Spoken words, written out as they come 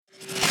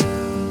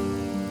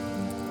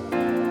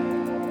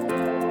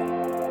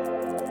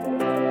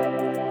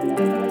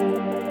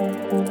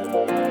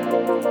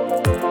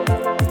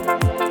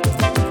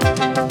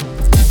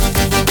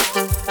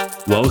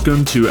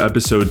Welcome to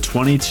episode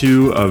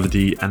 22 of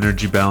the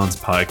Energy Balance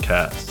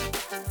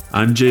Podcast.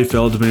 I'm Jay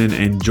Feldman,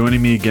 and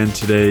joining me again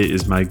today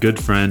is my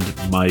good friend,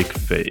 Mike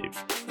Fave.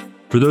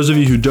 For those of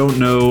you who don't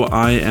know,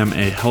 I am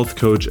a health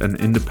coach and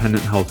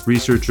independent health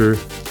researcher,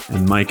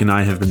 and Mike and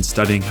I have been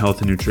studying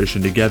health and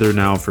nutrition together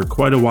now for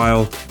quite a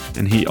while,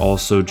 and he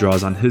also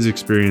draws on his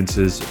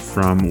experiences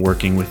from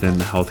working within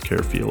the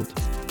healthcare field.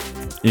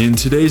 In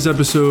today's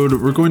episode,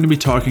 we're going to be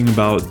talking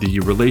about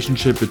the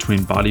relationship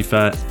between body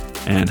fat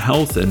and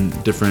health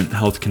and different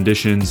health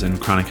conditions and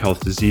chronic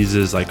health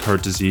diseases like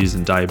heart disease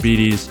and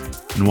diabetes,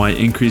 and why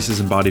increases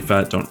in body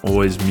fat don't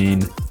always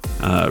mean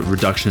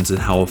reductions in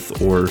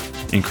health or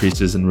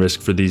increases in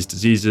risk for these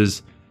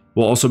diseases.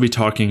 We'll also be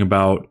talking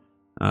about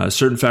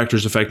certain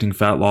factors affecting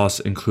fat loss,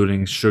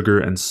 including sugar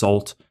and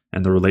salt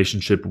and the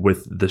relationship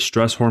with the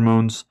stress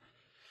hormones.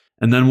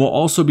 And then we'll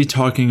also be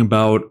talking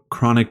about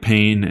chronic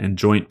pain and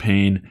joint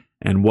pain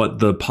and what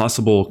the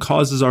possible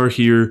causes are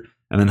here,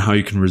 and then how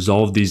you can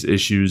resolve these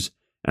issues.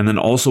 And then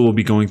also we'll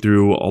be going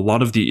through a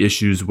lot of the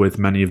issues with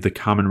many of the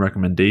common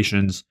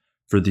recommendations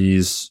for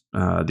these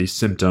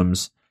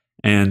symptoms,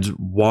 and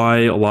why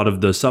a lot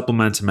of the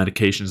supplements and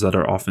medications that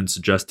are often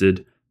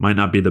suggested might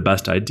not be the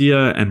best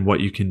idea, and what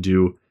you can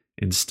do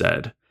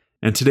instead.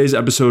 And today's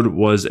episode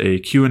was a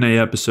Q&A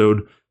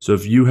episode, so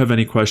if you have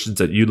any questions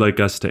that you'd like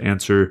us to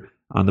answer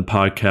on the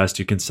podcast,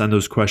 you can send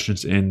those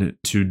questions in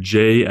to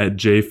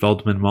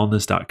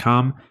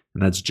jay@jayfeldmanwellness.com,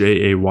 and that's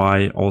Jay,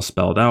 all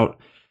spelled out.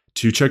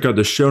 To check out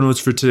the show notes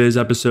for today's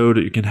episode,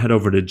 you can head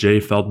over to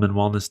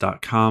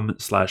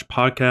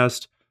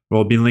jayfeldmanwellness.com/podcast, where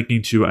I'll be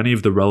linking to any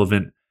of the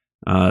relevant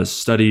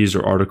studies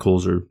or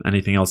articles or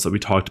anything else that we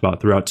talked about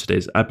throughout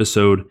today's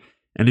episode.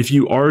 And if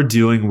you are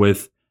dealing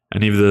with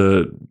any of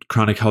the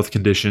chronic health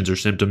conditions or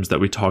symptoms that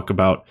we talk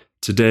about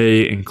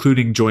today,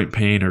 including joint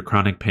pain or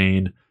chronic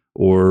pain,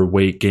 or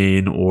weight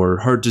gain, or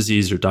heart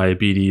disease or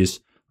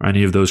diabetes, or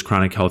any of those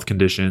chronic health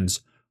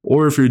conditions,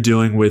 or if you're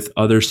dealing with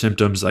other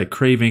symptoms like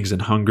cravings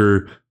and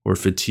hunger, or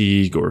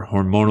fatigue, or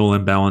hormonal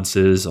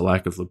imbalances, a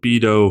lack of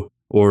libido,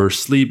 or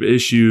sleep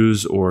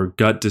issues, or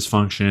gut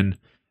dysfunction,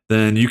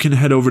 then you can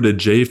head over to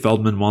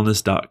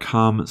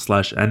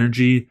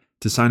jayfeldmanwellness.com/energy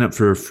to sign up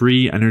for a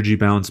free Energy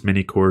Balance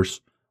mini course,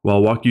 where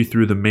I'll walk you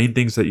through the main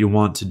things that you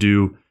want to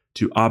do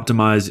to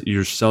optimize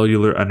your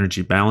cellular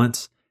energy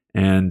balance.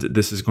 And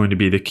this is going to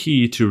be the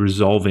key to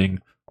resolving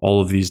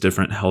all of these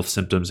different health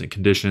symptoms and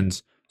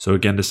conditions. So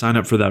again, to sign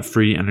up for that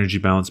free Energy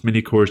Balance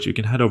mini course, you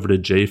can head over to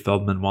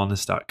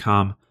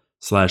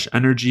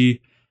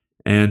jayfeldmanwellness.com/energy.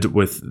 And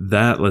with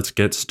that, let's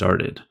get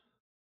started.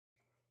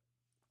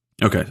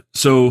 Okay,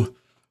 so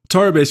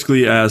Tara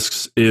basically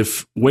asks,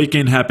 if weight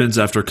gain happens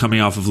after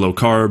coming off of low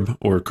carb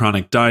or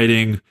chronic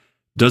dieting,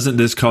 doesn't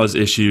this cause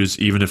issues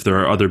even if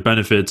there are other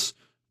benefits?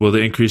 Will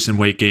the increase in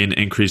weight gain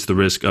increase the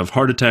risk of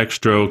heart attack,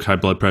 stroke, high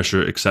blood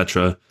pressure,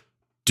 etc.,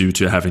 due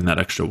to having that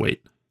extra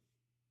weight?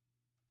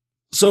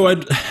 So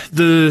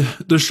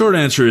the short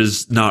answer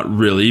is not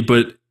really,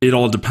 but it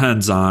all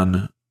depends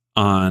on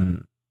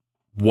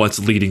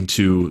what's leading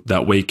to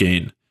that weight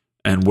gain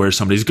and where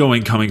somebody's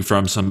coming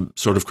from some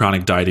sort of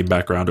chronic dieting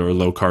background or a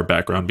low carb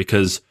background.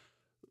 Because,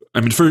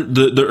 I mean, for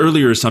the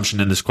earlier assumption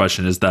in this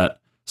question is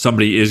that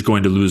somebody is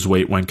going to lose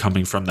weight when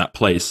coming from that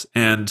place,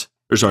 is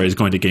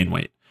going to gain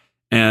weight.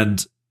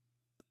 And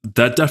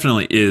that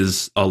definitely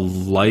is a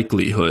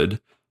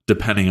likelihood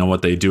depending on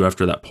what they do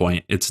after that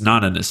point. It's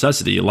not a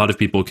necessity. A lot of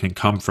people can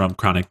come from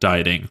chronic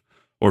dieting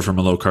or from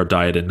a low carb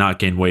diet and not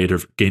gain weight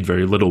or gain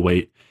very little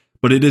weight.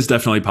 But it is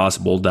definitely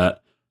possible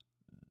that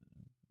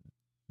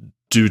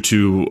due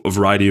to a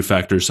variety of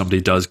factors,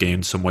 somebody does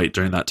gain some weight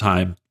during that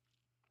time.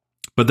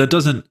 But that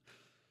doesn't,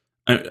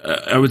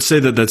 I would say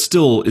that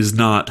still is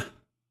not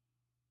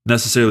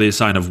necessarily a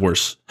sign of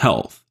worse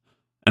health.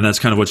 And that's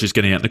kind of what she's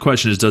getting at. The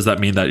question is, does that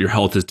mean that your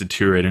health is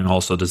deteriorating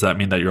also? Does that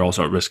mean that you're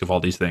also at risk of all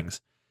these things?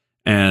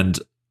 And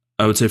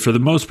I would say for the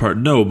most part,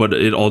 no, but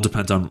it all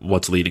depends on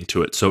what's leading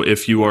to it. So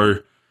if you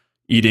are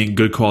eating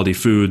good quality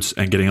foods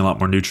and getting a lot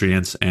more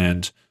nutrients,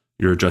 and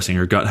you're addressing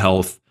your gut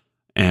health,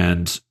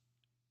 and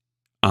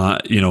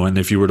and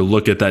if you were to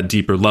look at that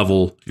deeper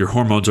level, your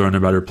hormones are in a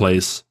better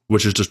place,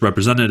 which is just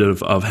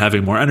representative of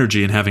having more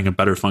energy and having a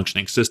better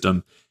functioning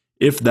system.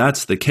 If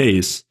that's the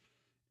case,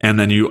 and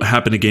then you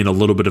happen to gain a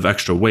little bit of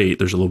extra weight,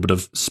 there's a little bit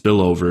of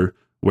spillover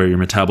where your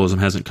metabolism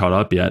hasn't caught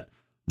up yet,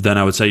 then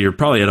I would say you're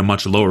probably at a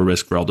much lower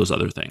risk for all those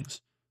other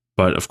things.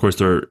 But of course,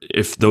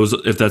 if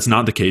that's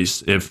not the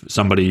case, if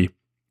somebody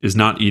is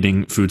not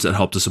eating foods that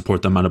help to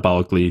support them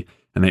metabolically,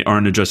 and they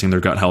aren't addressing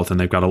their gut health, and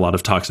they've got a lot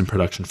of toxin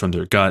production from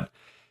their gut,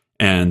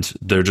 and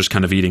they're just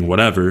kind of eating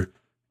whatever,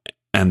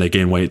 and they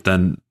gain weight,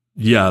 then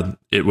yeah,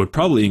 it would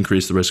probably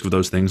increase the risk of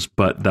those things,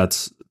 but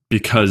that's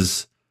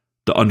because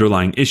the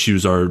underlying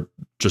issues are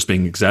just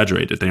being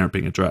exaggerated. They aren't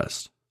being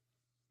addressed.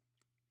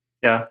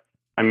 Yeah.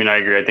 I mean, I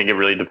agree. I think it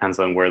really depends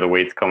on where the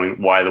weight's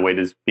coming, why the weight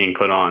is being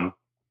put on.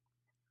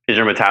 Is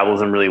your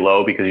metabolism really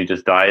low because you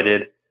just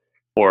dieted?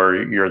 Or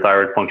your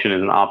thyroid function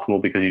isn't optimal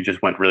because you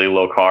just went really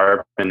low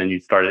carb and then you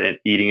started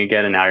eating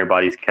again and now your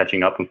body's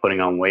catching up and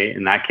putting on weight?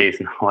 In that case,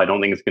 no, I don't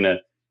think it's going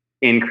to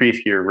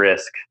increase your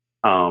risk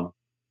of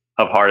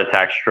heart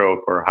attack,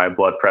 stroke, or high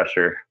blood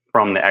pressure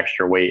from the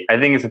extra weight. I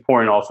think it's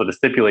important also to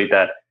stipulate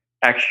that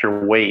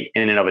extra weight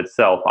in and of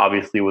itself,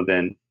 obviously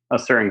within a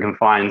certain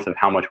confines of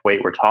how much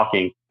weight we're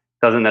talking,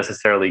 doesn't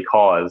necessarily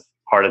cause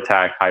heart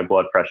attack, high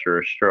blood pressure,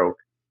 or stroke.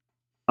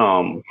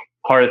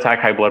 Heart attack,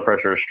 high blood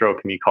pressure, or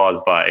stroke can be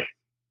caused by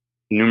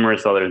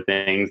numerous other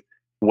things.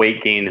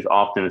 Weight gain is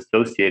often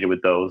associated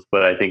with those,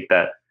 but I think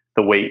that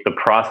the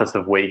process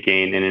of weight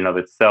gain in and of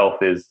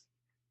itself is,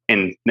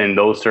 in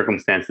those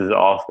circumstances,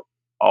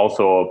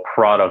 also a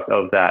product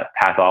of that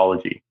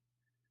pathology.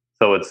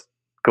 So it's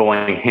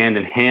going hand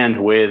in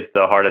hand with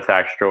the heart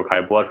attack, stroke,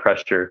 high blood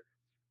pressure.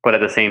 But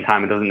at the same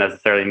time, it doesn't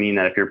necessarily mean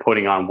that if you're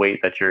putting on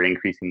weight that you're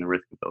increasing the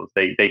risk of those.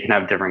 They can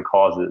have different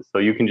causes. So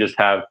you can just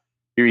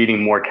you're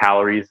eating more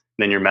calories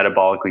than you're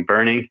metabolically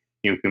burning.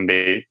 You'll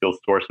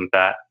store some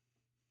fat.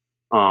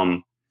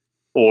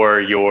 Or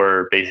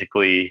you're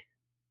basically,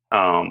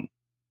 that's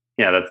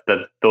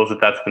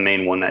the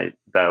main one that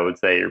I would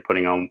say you're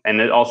putting on. And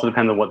it also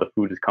depends on what the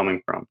food is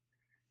coming from.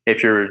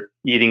 If you're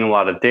eating a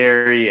lot of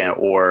dairy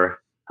or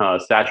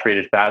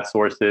saturated fat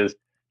sources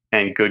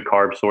and good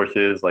carb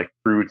sources like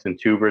fruits and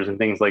tubers and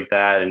things like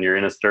that, and you're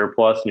in a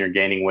surplus and you're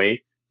gaining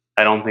weight,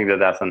 I don't think that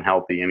that's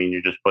unhealthy. I mean,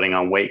 you're just putting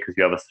on weight because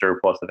you have a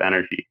surplus of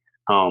energy,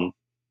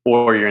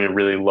 or you're in a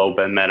really low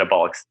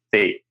metabolic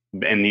state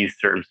in these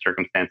certain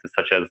circumstances,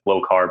 such as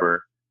low carb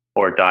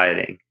or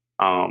dieting.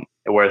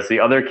 Whereas the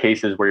other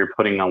cases where you're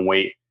putting on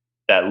weight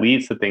that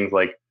leads to things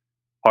like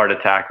heart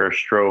attack or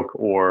stroke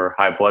or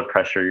high blood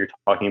pressure, you're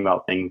talking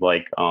about things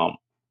like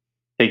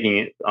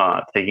taking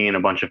in a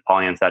bunch of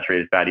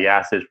polyunsaturated fatty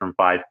acids from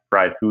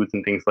fried foods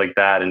and things like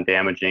that, and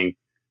damaging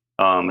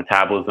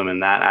metabolism in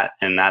that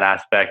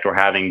aspect, or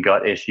having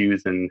gut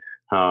issues and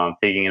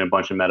taking in a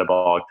bunch of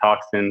metabolic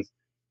toxins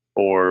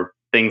or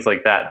things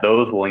like that.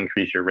 Those will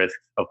increase your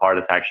risks of heart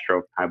attack,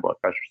 stroke, high blood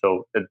pressure.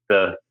 So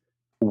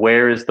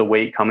where is the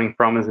weight coming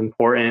from is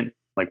important,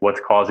 like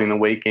what's causing the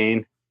weight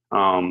gain.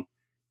 And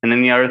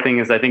then the other thing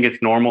is, I think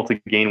it's normal to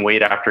gain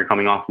weight after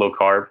coming off low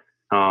carb.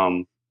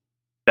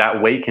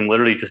 That weight can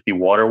literally just be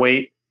water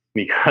weight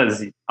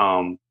because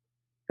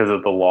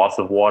of the loss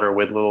of water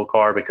with low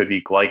carb. It could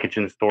be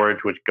glycogen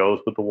storage, which goes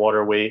with the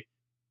water weight.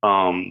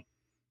 And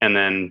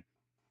then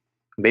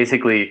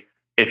basically,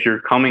 if you're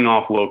coming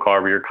off low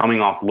carb or you're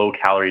coming off low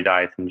calorie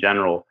diets in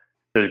general,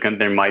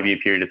 there might be a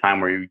period of time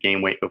where you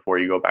gain weight before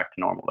you go back to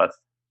normal.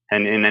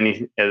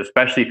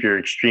 Especially if you're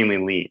extremely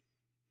lean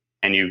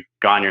and you've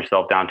gotten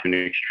yourself down to an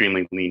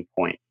extremely lean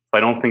point. So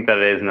I don't think that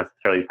it is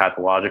necessarily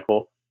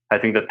pathological. I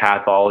think the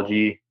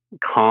pathology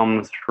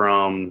comes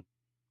from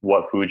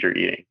what food you're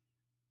eating.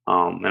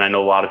 And I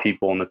know a lot of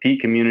people in the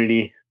PEAT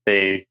community,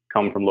 they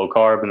come from low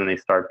carb and then they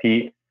start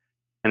PEAT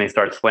and they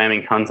start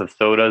slamming tons of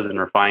sodas and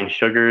refined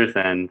sugars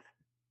and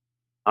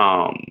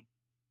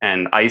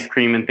ice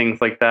cream and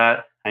things like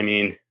that. I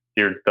mean,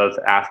 you're just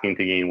asking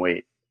to gain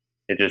weight.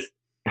 It just,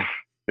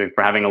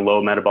 for having a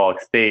low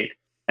metabolic state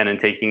and then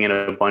taking in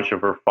a bunch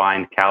of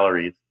refined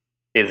calories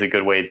is a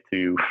good way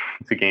to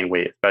gain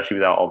weight, especially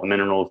without all the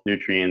minerals,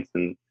 nutrients,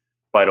 and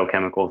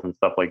phytochemicals and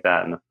stuff like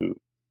that in the food.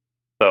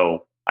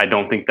 So I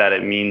don't think that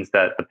it means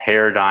that the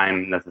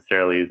paradigm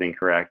necessarily is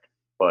incorrect,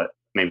 but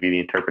maybe the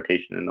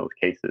interpretation in those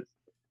cases.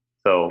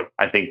 So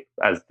I think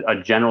as a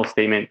general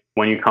statement,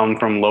 when you come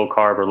from low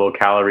carb or low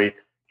calorie,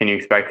 can you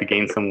expect to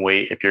gain some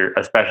weight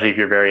especially if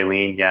you're very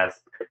lean? Yes.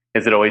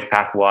 Is it always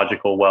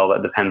pathological? Well,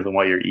 that depends on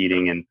what you're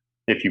eating and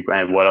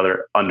what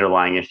other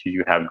underlying issues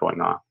you have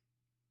going on.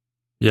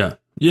 Yeah.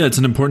 Yeah, it's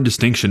an important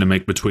distinction to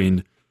make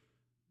between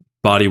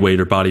body weight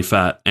or body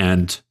fat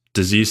and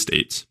disease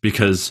states,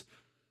 because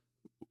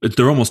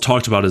they're almost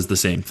talked about as the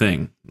same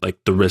thing, like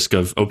the risk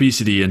of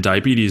obesity and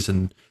diabetes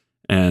and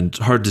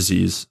heart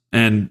disease.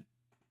 And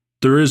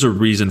there is a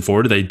reason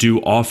for it. They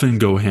do often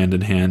go hand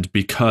in hand,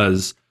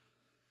 because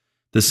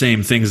the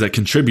same things that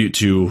contribute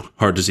to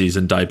heart disease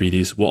and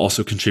diabetes will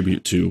also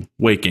contribute to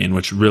weight gain,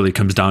 which really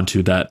comes down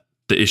to the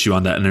issue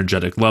on that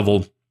energetic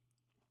level.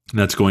 And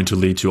that's going to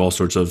lead to all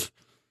sorts of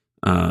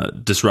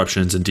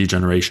disruptions and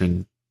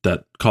degeneration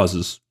that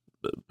causes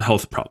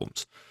health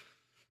problems.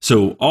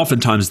 So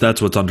oftentimes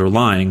that's what's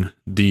underlying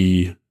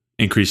the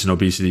increase in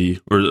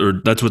obesity,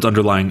 or that's what's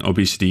underlying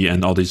obesity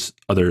and all these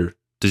other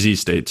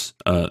disease states,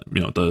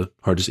 the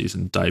heart disease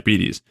and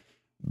diabetes.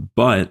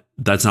 But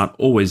that's not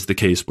always the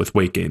case with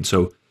weight gain.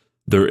 So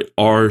there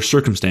are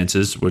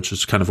circumstances, which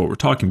is kind of what we're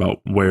talking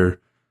about, where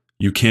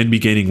you can be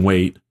gaining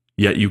weight,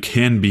 yet you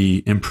can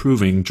be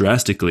improving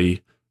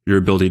drastically your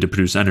ability to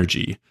produce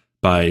energy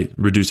by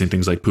reducing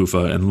things like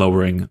PUFA and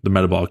lowering the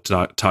metabolic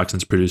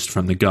toxins produced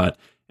from the gut,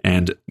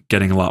 and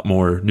getting a lot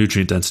more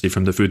nutrient density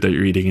from the food that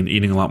you're eating and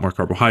eating a lot more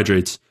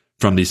carbohydrates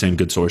from these same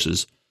good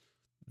sources.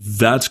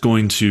 That's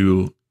going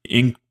to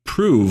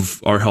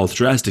improve our health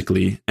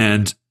drastically.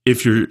 And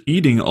if you're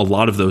eating a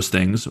lot of those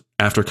things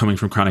after coming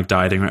from chronic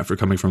dieting or after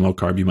coming from low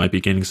carb, you might be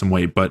gaining some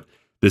weight, but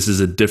this is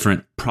a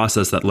different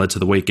process that led to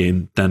the weight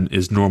gain than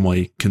is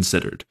normally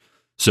considered.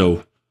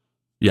 So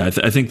yeah,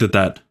 I think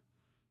that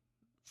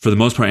for the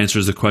most part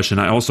answers the question.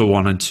 I also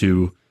wanted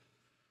to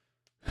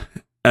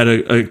add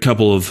a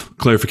couple of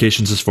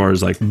clarifications as far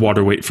as like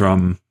water weight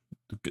from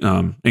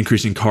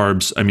increasing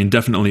carbs. I mean,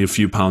 definitely a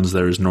few pounds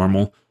there is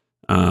normal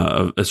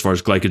as far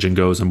as glycogen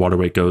goes and water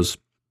weight goes.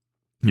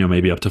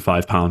 Maybe up to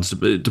 5 pounds.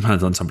 It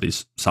depends on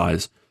somebody's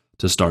size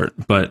to start.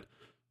 But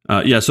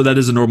so that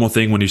is a normal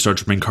thing when you start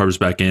to bring carbs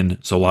back in.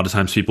 So a lot of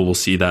times people will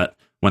see that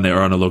when they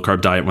are on a low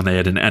carb diet, when they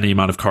add in any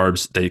amount of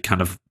carbs, they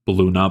kind of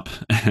balloon up.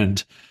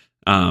 And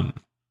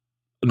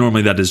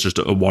normally that is just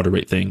a water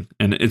weight thing.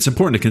 And it's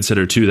important to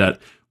consider too that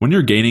when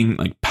you're gaining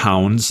like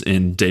pounds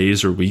in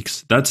days or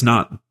weeks, that's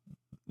not,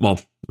 well,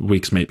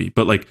 weeks maybe,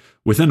 but like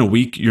within a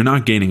week, you're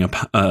not gaining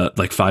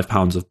like 5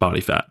 pounds of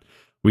body fat.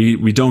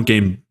 We don't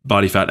gain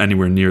body fat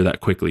anywhere near that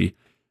quickly.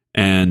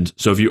 And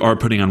so if you are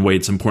putting on weight,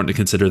 it's important to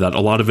consider that a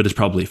lot of it is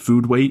probably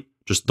food weight,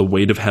 just the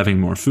weight of having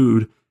more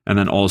food, and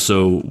then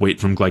also weight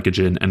from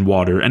glycogen and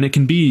water. And it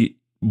can be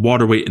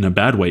water weight in a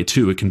bad way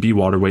too. It can be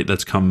water weight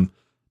that's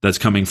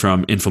coming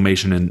from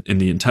inflammation in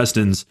the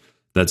intestines,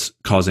 that's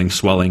causing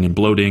swelling and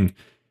bloating.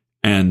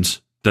 And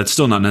that's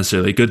still not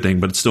necessarily a good thing,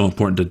 but it's still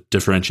important to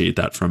differentiate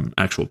that from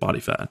actual body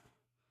fat.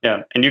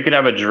 Yeah. And you could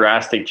have a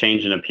drastic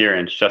change in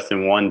appearance just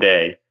in one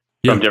day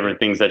from different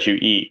things that you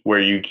eat,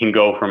 where you can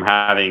go from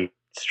having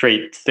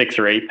straight 6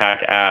 or 8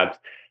 pack abs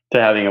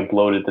to having a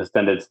bloated,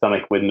 distended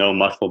stomach with no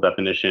muscle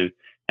definition.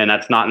 And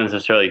that's not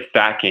necessarily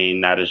fat gain.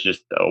 That is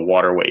just a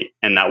water weight.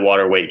 And that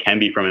water weight can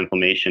be from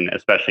inflammation,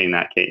 especially in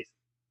that case.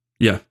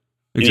 Yeah,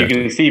 exactly. And you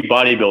can see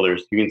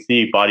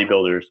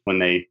bodybuilders when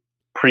they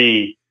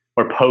pre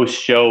or post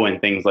show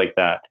and things like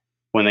that,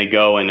 when they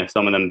go, and if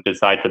some of them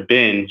decide to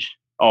binge,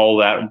 all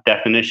that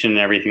definition and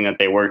everything that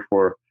they worked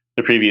for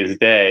the previous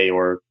day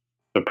or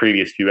the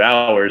previous few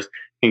hours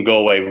can go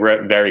away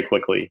very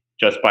quickly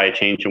just by a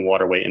change in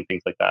water weight and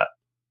things like that.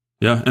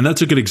 Yeah, and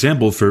that's a good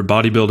example for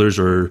bodybuilders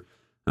or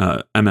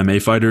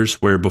MMA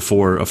fighters, where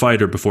before a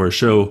fight or before a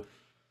show,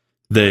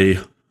 I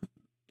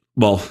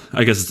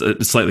guess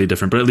it's slightly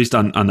different, but at least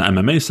on the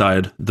MMA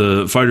side,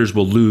 the fighters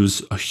will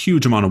lose a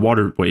huge amount of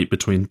water weight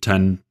between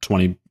 10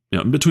 and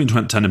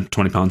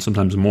 20 pounds,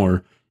 sometimes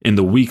more, in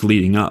the week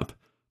leading up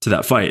to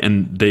that fight.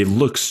 And they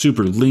look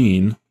super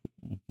lean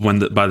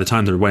by the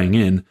time they're weighing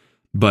in,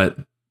 but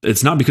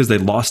it's not because they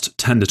lost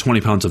 10 to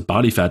 20 pounds of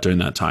body fat during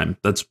that time.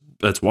 That's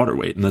water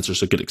weight. And that's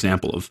just a good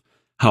example of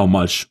how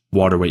much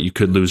water weight you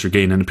could lose or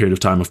gain in a period of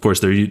time. Of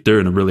course, they're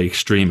in a really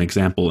extreme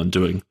example and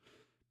doing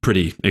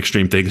pretty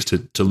extreme things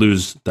to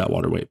lose that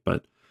water weight.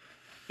 But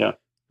yeah.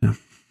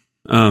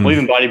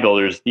 Even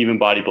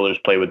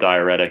bodybuilders play with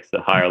diuretics at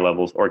higher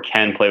levels, or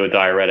can play with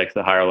diuretics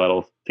at higher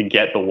levels to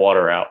get the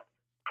water out.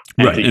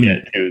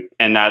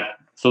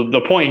 So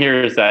the point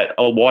here is that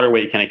a water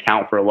weight can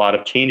account for a lot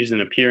of changes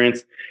in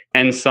appearance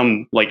and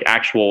some like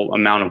actual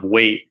amount of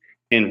weight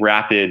in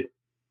rapid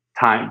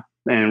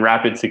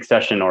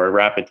succession or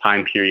rapid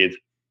time periods.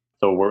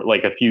 So we're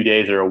like a few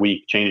days or a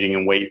week changing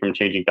in weight from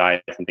changing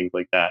diets and things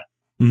like that.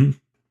 Mm-hmm.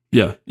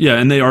 Yeah.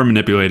 And they are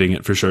manipulating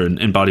it for sure.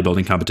 In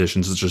bodybuilding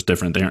competitions, it's just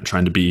different. They aren't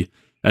trying to be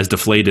as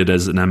deflated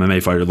as an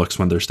MMA fighter looks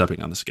when they're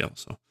stepping on the scale.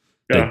 So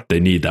they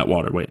need that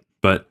water weight,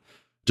 but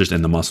just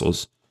in the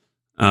muscles.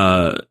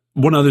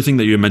 One other thing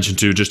that you mentioned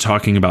too, just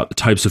talking about the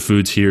types of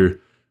foods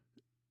here,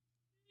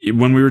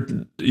 when we were,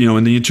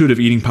 in the Intuitive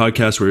Eating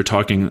podcast, we were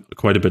talking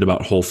quite a bit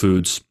about whole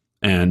foods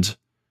and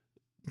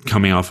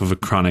coming off of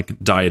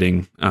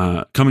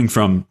coming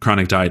from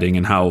chronic dieting,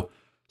 and how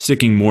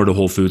sticking more to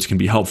whole foods can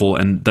be helpful.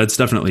 And that's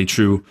definitely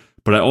true.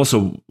 But I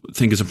also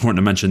think it's important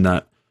to mention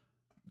that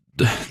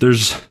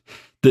the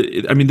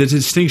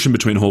distinction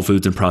between whole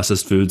foods and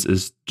processed foods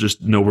is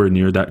just nowhere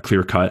near that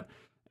clear cut.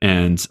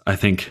 And I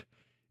think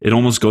it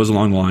almost goes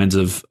along the lines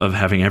of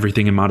having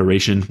everything in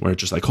moderation, where it's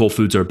just like whole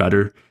foods are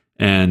better.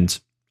 And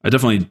I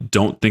definitely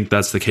don't think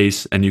that's the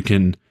case. And you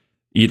can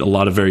eat a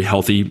lot of very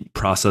healthy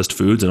processed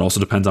foods. It also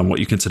depends on what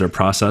you consider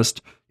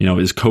processed.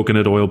 Is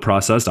coconut oil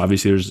processed?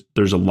 Obviously,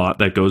 there's a lot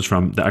that goes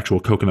from the actual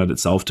coconut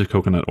itself to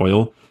coconut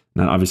oil.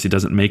 And that obviously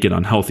doesn't make it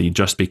unhealthy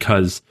just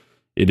because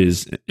it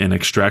is an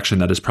extraction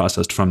that is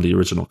processed from the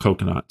original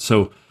coconut.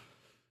 So,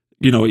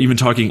 even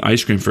talking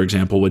ice cream, for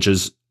example, which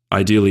is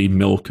ideally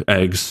milk,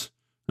 eggs,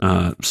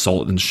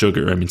 salt, and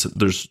sugar. I mean,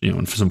 there's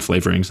some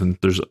flavorings, and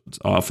there's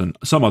often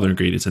some other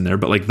ingredients in there,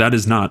 but like that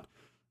is not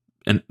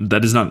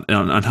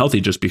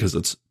unhealthy just because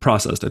it's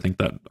processed. I think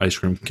that ice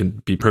cream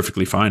can be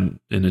perfectly fine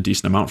in a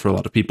decent amount for a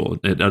lot of people.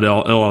 It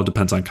all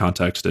depends on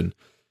context, and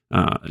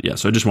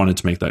so I just wanted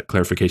to make that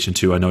clarification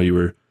too. I know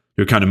you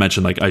kind of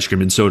mentioned like ice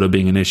cream and soda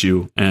being an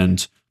issue,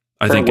 and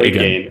I think weight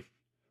gain.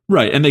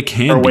 Right, and they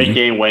can or weight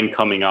gain when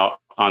coming out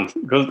on,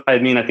 because I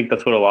think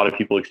that's what a lot of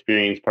people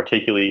experience,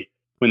 particularly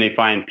when they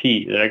find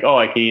Pete. They're like, oh,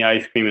 I can eat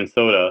ice cream and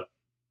soda.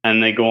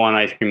 And they go on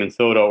ice cream and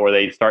soda, or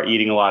they start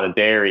eating a lot of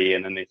dairy,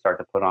 and then they start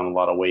to put on a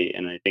lot of weight.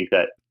 And I think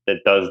that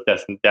does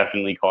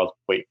definitely cause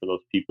weight for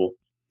those people.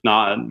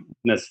 Not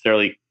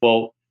necessarily,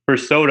 well, for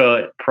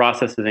soda,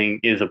 processing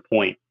is a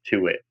point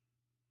to it.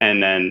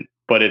 And then,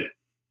 but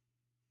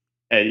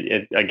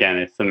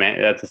again,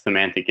 that's a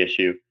semantic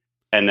issue.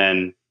 And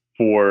then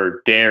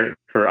for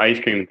ice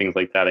cream and things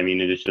like that, I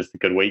mean, it is just a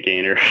good weight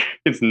gainer.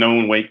 It's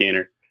known weight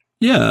gainer.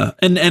 Yeah,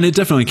 and it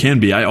definitely can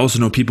be. I also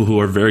know people who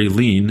are very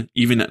lean,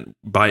 even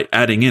by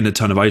adding in a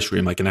ton of ice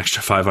cream, like an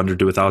extra 500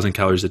 to 1,000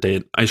 calories a day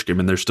of ice cream,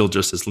 and they're still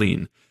just as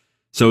lean.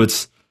 So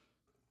it's,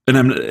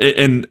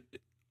 and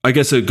I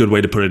guess a good way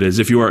to put it is,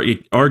 if you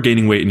are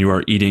gaining weight and you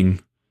are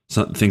eating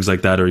things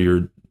like that, or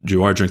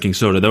you are drinking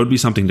soda, that would be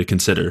something to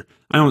consider.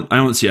 I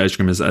don't see ice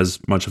cream as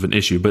much of an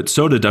issue, but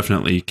soda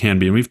definitely can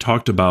be. And we've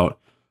talked about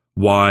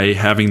why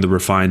having the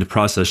refined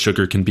processed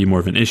sugar can be more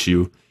of an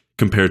issue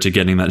compared to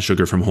getting that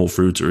sugar from whole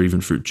fruits or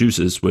even fruit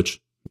juices, which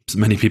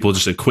many people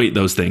just equate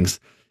those things,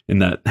 in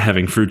that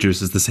having fruit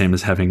juice is the same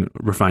as having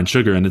refined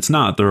sugar. And it's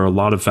not. There are a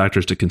lot of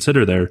factors to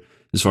consider there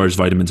as far as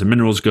vitamins and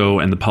minerals go,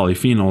 and the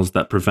polyphenols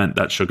that prevent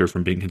that sugar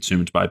from being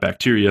consumed by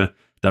bacteria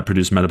that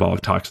produce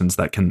metabolic toxins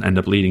that can end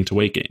up leading to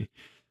weight gain.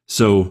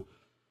 So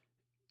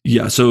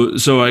yeah,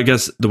 so I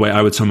guess the way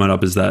I would sum it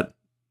up is that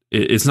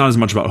it's not as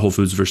much about whole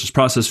foods versus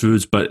processed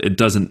foods, but it's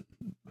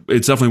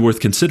definitely worth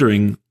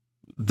considering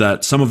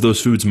that some of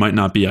those foods might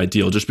not be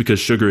ideal. Just because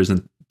sugar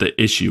isn't the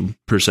issue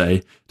per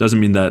se doesn't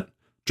mean that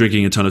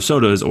drinking a ton of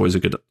soda is always a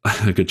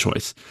good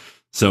choice.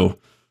 So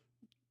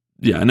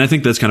yeah, and I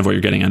think that's kind of what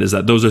you're getting at, is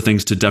that those are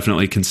things to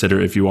definitely consider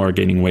if you are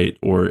gaining weight,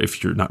 or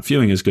if you're not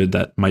feeling as good,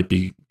 that might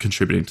be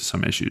contributing to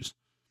some issues.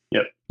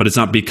 Yep. But it's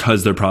not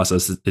because they're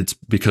processed, it's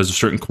because of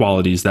certain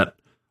qualities that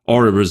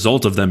are a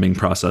result of them being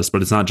processed,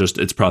 but it's not just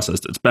it's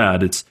processed, it's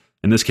bad. It's,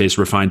 in this case,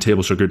 refined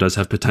table sugar does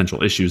have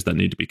potential issues that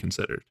need to be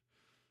considered.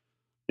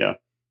 Yeah.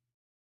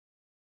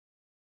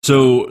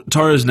 So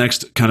Tara's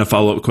next kind of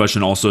follow-up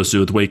question also has to do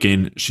with weight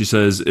gain. She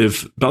says,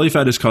 if belly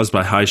fat is caused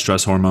by high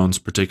stress hormones,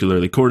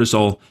 particularly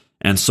cortisol,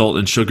 and salt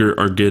and sugar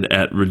are good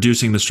at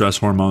reducing the stress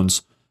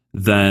hormones,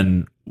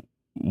 then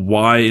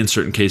why in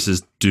certain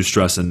cases do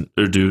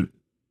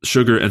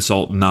sugar and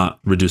salt not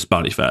reduce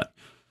body fat?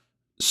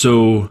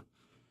 So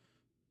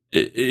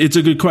it's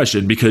a good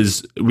question,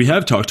 because we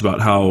have talked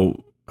about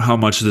how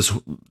much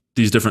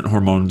these different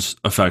hormones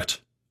affect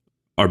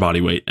our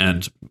body weight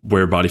and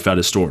where body fat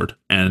is stored.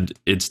 And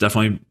it has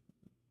definitely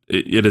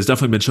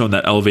been shown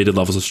that elevated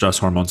levels of stress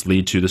hormones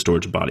lead to the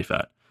storage of body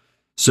fat.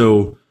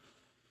 So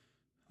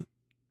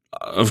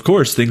of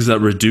course, things that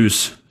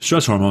reduce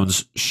stress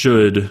hormones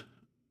should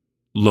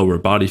lower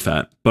body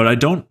fat. But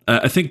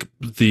I think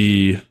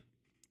the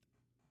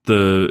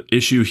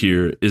issue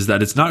here is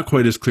that it's not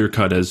quite as clear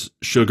cut as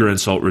sugar and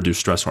salt reduce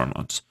stress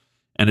hormones.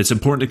 And it's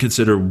important to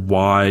consider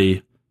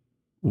why.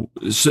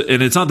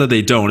 And it's not that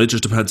they don't, it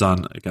just depends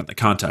on, again, the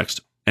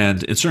context.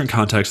 And in certain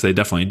contexts, they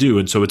definitely do.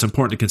 And so it's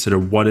important to consider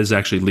what is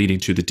actually leading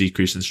to the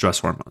decrease in stress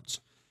hormones.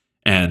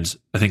 And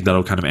I think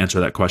that'll kind of answer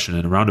that question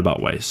in a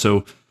roundabout way.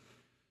 So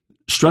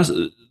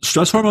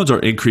stress hormones are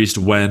increased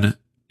when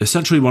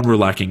we're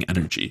lacking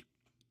energy.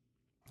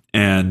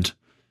 And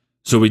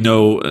so we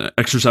know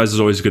exercise is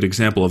always a good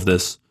example of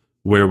this,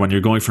 where when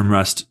you're going from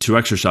rest to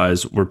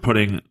exercise, we're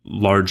putting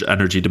large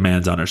energy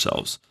demands on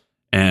ourselves.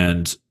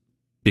 And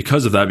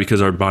because of that,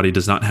 because our body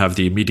does not have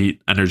the immediate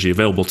energy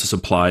available to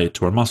supply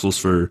to our muscles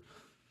for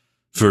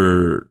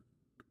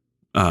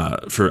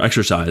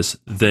exercise,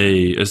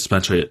 they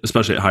especially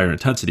at higher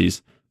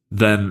intensities,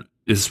 then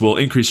this will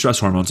increase stress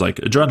hormones like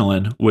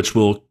adrenaline, which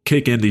will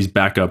kick in these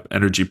backup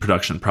energy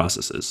production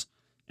processes.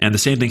 And the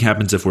same thing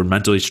happens if we're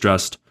mentally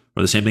stressed,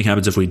 or the same thing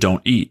happens if we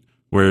don't eat,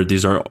 where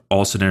these are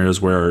all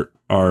scenarios where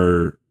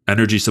our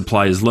energy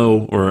supply is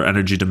low or our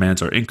energy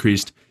demands are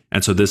increased.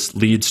 And so this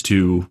leads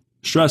to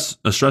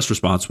a stress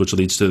response, which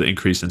leads to the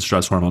increase in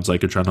stress hormones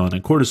like adrenaline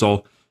and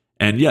cortisol.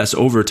 And yes,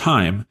 over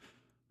time,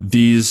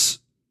 these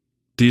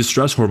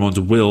stress hormones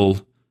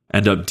will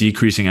end up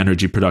decreasing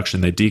energy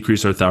production. They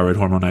decrease our thyroid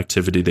hormone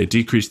activity. They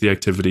decrease the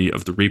activity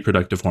of the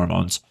reproductive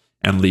hormones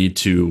and lead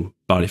to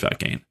body fat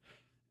gain.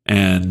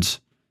 And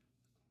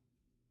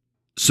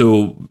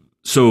so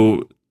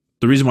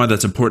the reason why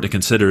that's important to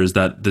consider is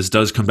that this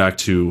does come back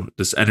to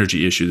this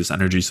energy issue, this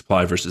energy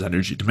supply versus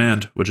energy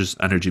demand, which is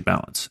energy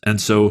balance.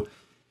 And so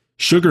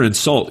sugar and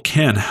salt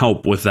can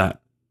help with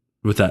that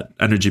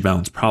energy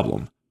balance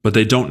problem, but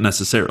they don't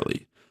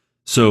necessarily.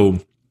 So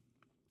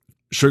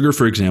sugar,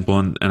 for example,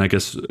 and I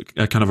guess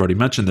I kind of already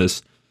mentioned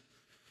this,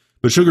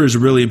 but sugar is a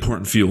really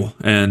important fuel,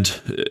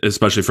 and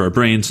especially for our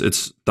brains,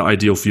 it's the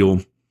ideal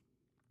fuel.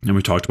 And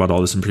we talked about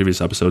all this in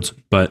previous episodes,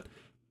 but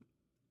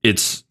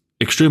it's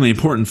extremely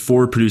important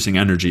for producing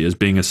energy as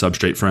being a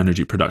substrate for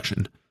energy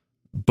production.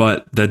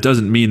 But that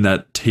doesn't mean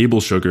that table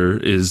sugar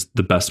is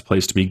the best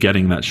place to be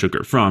getting that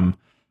sugar from,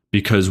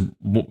 because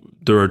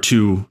there are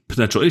two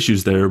potential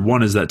issues there.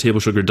 One is that table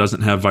sugar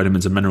doesn't have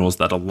vitamins and minerals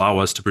that allow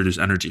us to produce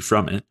energy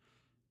from it.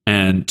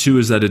 And two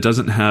is that it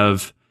doesn't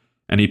have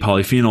any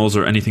polyphenols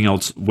or anything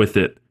else with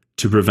it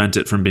to prevent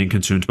it from being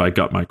consumed by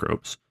gut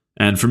microbes.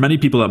 And for many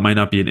people, that might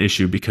not be an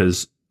issue,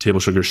 because table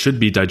sugar should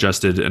be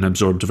digested and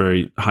absorbed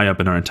very high up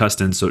in our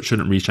intestines, so it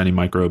shouldn't reach any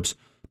microbes.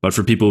 But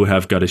for people who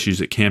have gut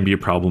issues, it can be a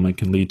problem and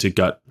can lead to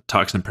gut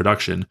toxin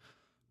production.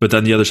 But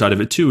then the other side of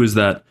it too is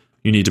that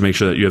you need to make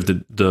sure that you have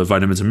the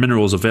vitamins and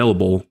minerals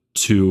available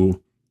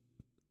to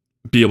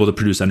be able to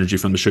produce energy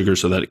from the sugar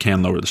so that it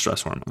can lower the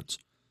stress hormones.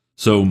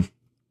 So,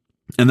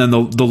 and then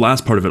the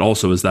last part of it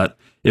also is that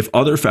if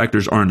other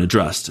factors aren't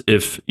addressed,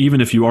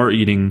 even if you are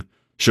eating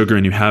sugar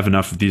and you have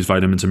enough of these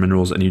vitamins and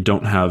minerals and you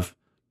don't have,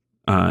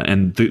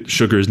 and the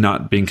sugar is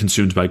not being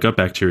consumed by gut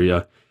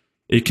bacteria,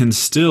 it can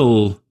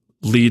still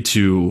lead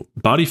to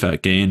body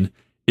fat gain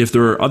if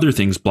there are other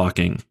things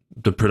blocking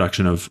the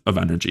production of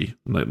energy,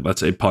 like let's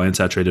say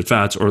polyunsaturated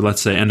fats, or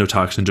let's say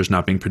endotoxin just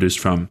not being produced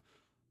from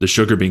the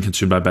sugar being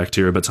consumed by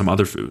bacteria, but some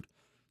other food.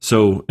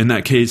 So in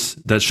that case,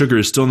 that sugar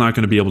is still not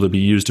going to be able to be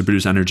used to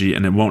produce energy,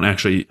 and it won't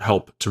actually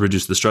help to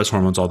reduce the stress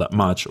hormones all that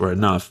much or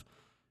enough,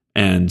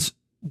 and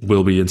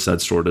will be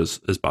instead stored as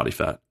body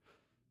fat.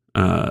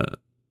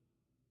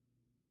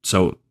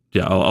 So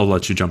yeah, I'll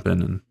let you jump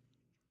in and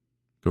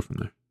go from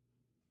there.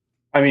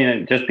 I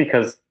mean, just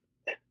because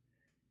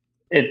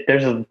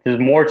there's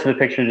more to the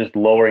picture than just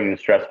lowering the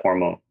stress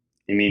hormone.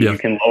 I mean, you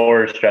can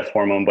lower stress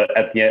hormone, but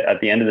at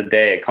the end of the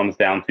day, it comes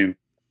down to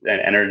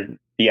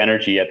the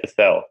energy at the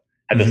cell,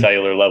 at the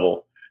cellular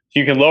level. So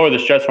you can lower the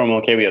stress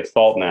hormone. Okay, we have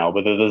salt now,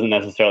 but that doesn't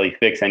necessarily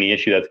fix any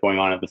issue that's going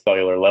on at the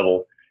cellular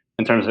level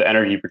in terms of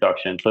energy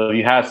production. So if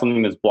you have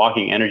something that's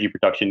blocking energy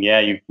production, yeah,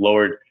 you've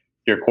lowered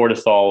your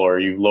cortisol or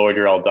you've lowered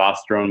your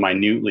aldosterone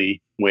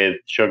minutely with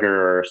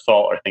sugar or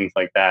salt or things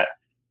like that.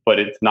 But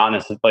it's not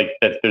necessarily like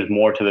that. There's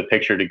more to the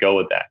picture to go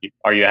with that.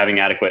 Are you having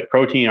adequate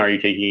protein?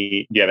 Do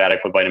you have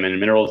adequate vitamin and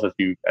minerals, as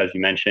you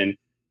mentioned?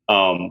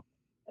 Do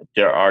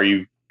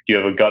you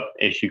have a gut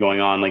issue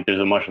going on? Like, there's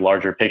a much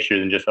larger picture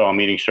than just,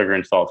 I'm eating sugar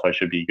and salt, so I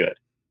should be good.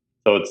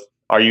 So it's,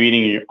 are you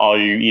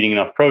eating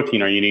enough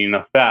protein? Are you eating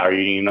enough fat? Are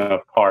you eating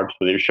enough carbs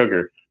with your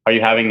sugar? Are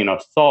you having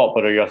enough salt,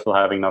 but are you also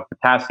having enough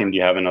potassium? Do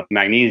you have enough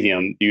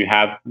magnesium? Do you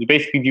have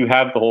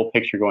the whole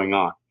picture going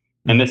on?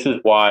 And this is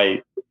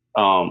why,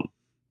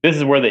 this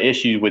is where the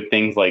issues with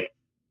things like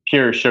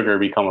pure sugar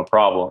become a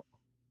problem,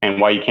 and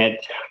why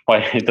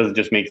it doesn't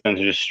just make sense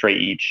to just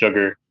straight eat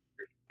sugar.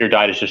 Your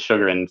diet is just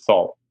sugar and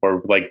salt,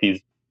 or like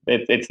these.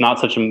 It's not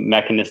such a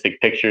mechanistic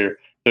picture.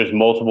 There's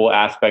multiple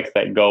aspects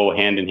that go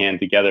hand in hand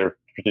together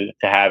to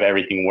have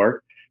everything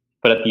work.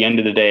 But at the end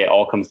of the day, it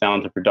all comes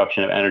down to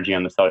production of energy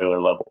on the cellular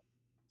level.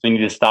 So you need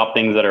to stop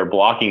things that are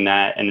blocking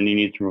that, and then you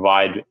need to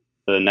provide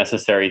the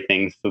necessary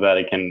things so that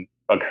it can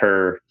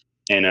occur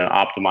in an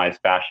optimized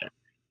fashion.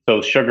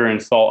 So sugar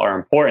and salt are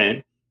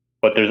important,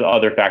 but there's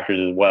other factors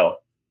as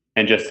well.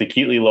 And just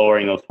acutely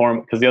lowering those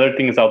hormones, because the other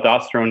thing is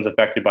aldosterone is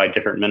affected by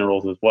different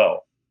minerals as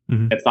well.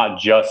 It's not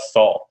just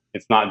salt.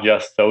 It's not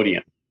just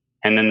sodium.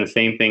 And then the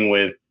same thing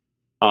with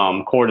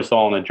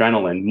cortisol and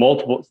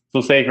adrenaline.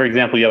 So say, for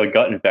example, you have a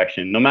gut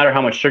infection. No matter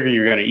how much sugar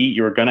you're going to eat,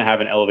 you're going to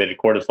have an elevated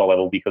cortisol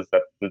level, because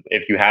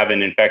if you have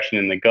an infection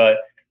in the gut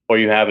or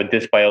you have a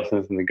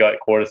dysbiosis in the gut,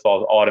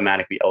 cortisol is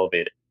automatically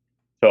elevated.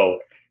 So,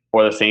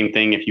 or the same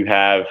thing if you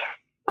have,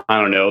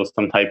 I don't know,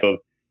 some type of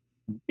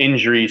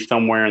injury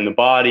somewhere in the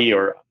body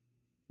or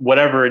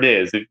whatever it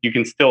is, you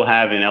can still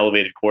have an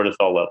elevated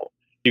cortisol level.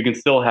 You can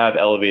still have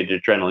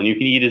elevated adrenaline. You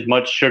can eat as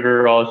much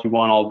sugar as you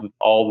want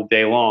all the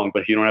day long,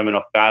 but if you don't have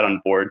enough fat on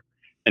board,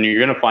 then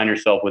you're going to find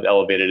yourself with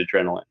elevated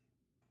adrenaline.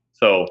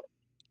 So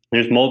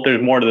there's more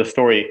to the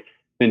story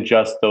than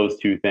just those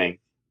two things.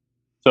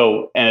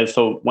 So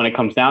when it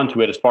comes down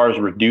to it, as far as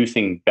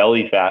reducing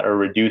belly fat or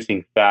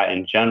reducing fat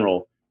in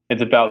general,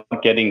 it's about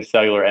getting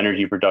cellular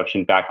energy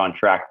production back on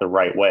track the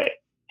right way.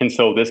 And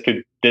so this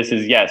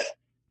is yes.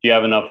 Do you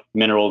have enough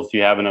minerals? Do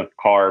you have enough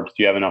carbs? Do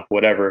you have enough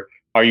whatever?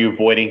 Are you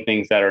avoiding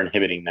things that are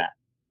inhibiting that?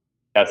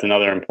 That's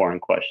another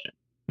important question.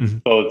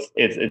 So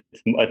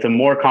it's a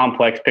more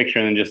complex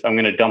picture than just, I'm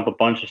going to dump a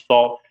bunch of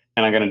salt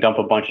and I'm going to dump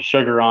a bunch of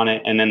sugar on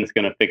it, and then it's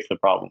going to fix the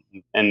problem.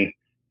 And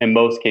in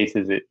most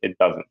cases, it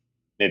doesn't.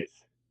 It's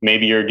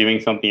maybe you're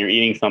doing something, you're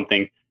eating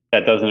something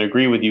that doesn't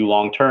agree with you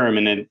long term,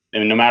 and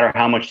no matter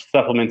how much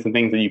supplements and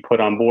things that you put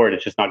on board,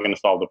 it's just not going to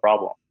solve the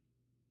problem.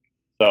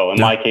 So in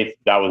my case,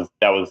 that was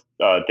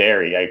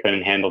dairy. I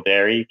couldn't handle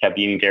dairy. Kept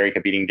eating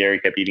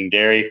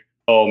dairy.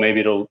 Oh,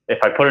 maybe if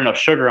I put enough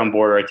sugar on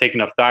board or I take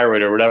enough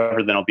thyroid or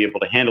whatever, then I'll be able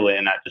to handle it.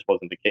 And that just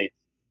wasn't the case.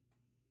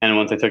 And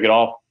once I took it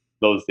off,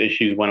 those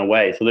issues went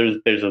away. So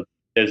there's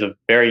a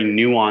very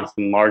nuanced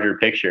and larger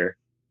picture.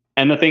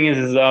 And the thing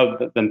is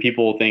then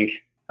people think,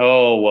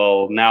 oh,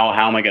 well, now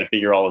how am I going to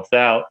figure all this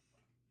out?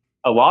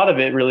 A lot of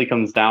it really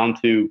comes down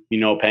to,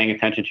 paying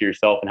attention to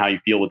yourself and how you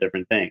feel with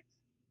different things.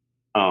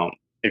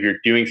 If you're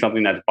doing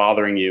something that's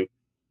bothering you,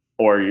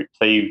 or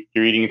say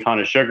you're eating a ton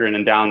of sugar and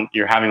then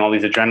you're having all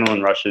these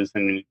adrenaline rushes,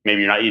 and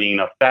maybe you're not eating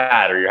enough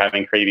fat, or you're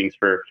having cravings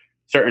for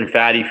certain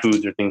fatty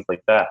foods or things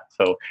like that.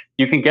 So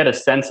you can get a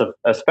sense of,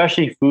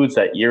 especially foods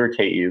that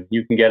irritate you,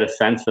 you can get a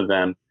sense of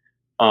them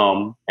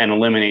and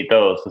eliminate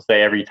those. So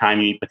say every time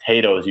you eat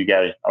potatoes, you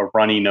get a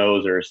runny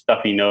nose or a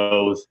stuffy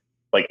nose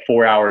like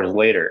 4 hours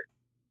later,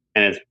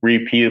 and it's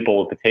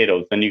repeatable with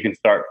potatoes. Then you can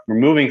start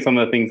removing some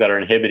of the things that are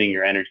inhibiting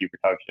your energy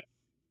production.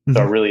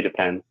 So it really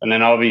depends. And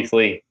then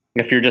obviously,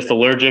 if you're just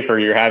allergic or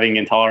you're having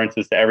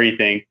intolerances to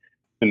everything,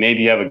 then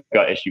maybe you have a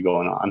gut issue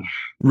going on.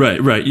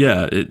 Right.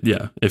 Yeah.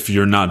 If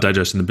you're not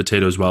digesting the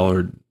potatoes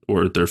well,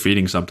 or they're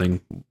feeding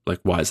something, like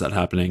why is that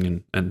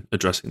happening, and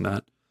addressing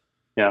that.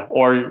 Yeah.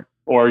 Or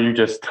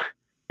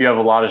you have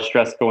a lot of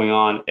stress going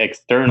on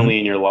externally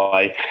in your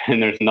life,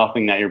 and there's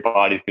nothing that your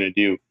body's going to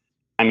do.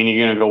 I mean,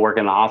 you're going to go work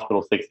in the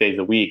hospital 6 days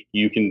a week.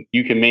 You can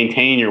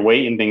maintain your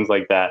weight and things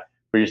like that,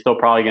 but you're still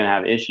probably going to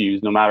have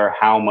issues no matter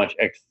how much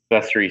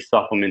accessory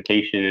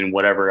supplementation and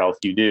whatever else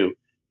you do.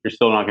 You're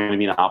still not going to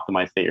be in an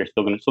optimized state. You're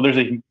still going to. So there's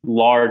a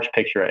large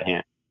picture at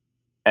hand,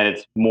 and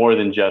it's more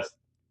than just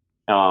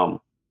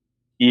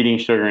eating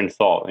sugar and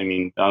salt. I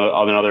mean,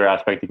 another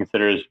aspect to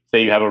consider is,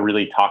 say you have a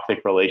really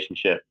toxic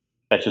relationship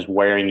that's just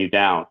wearing you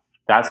down.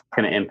 That's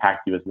going to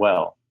impact you as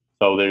well.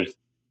 So there's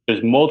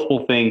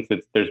multiple things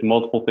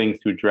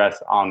to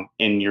address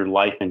in your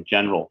life in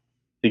general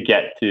to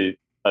get to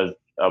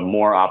a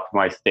more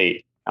optimized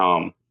state.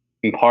 And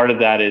part of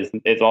that is,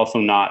 it's also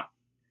not,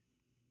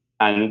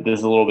 and this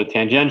is a little bit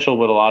tangential,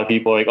 but a lot of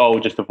people are like, oh,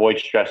 just avoid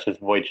stress,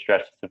 just avoid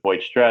stress, just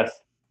avoid stress.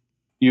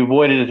 You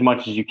avoid it as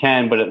much as you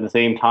can, but at the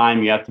same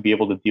time, you have to be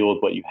able to deal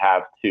with what you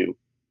have too.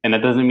 And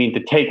that doesn't mean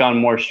to take on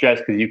more stress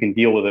because you can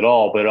deal with it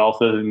all, but it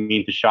also doesn't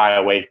mean to shy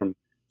away from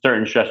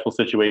certain stressful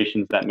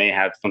situations that may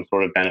have some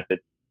sort of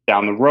benefit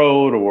down the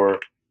road,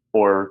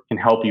 or can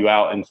help you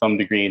out in some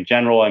degree in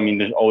general. I mean,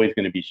 there's always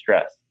going to be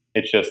stress.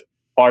 It's just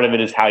part of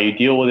it is how you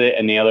deal with it.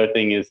 And the other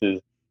thing is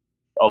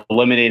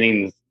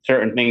eliminating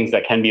certain things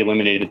that can be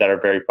eliminated that are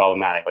very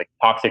problematic, like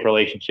toxic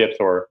relationships,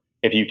 or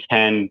if you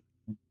can,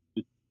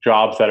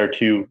 jobs that are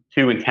too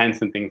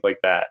intense and things like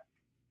that.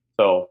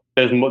 So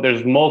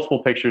there's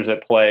multiple pictures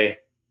at play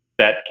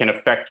that can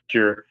affect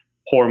your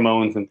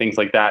hormones and things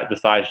like that,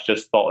 besides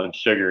just salt and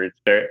sugar.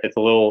 It's a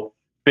little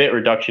bit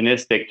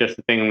reductionistic, just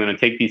to think I'm going to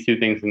take these two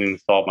things and then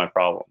solve my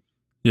problem.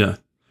 Yeah.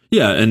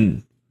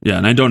 And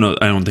I don't know.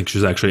 I don't think she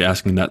was actually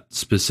asking that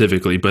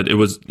specifically, but it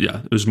was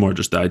more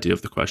just the idea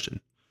of the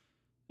question.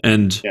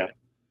 And yeah,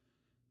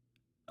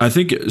 I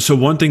think so.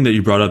 One thing that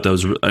you brought up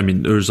there's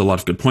a lot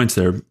of good points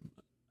there.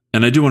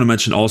 And I do want to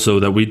mention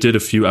also that we did a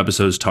few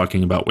episodes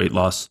talking about weight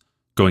loss,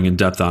 going in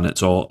depth on it.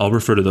 So I'll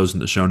refer to those in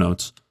the show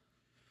notes.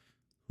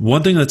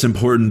 One thing that's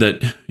important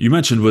that you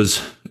mentioned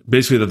was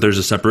basically that there's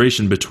a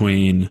separation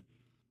between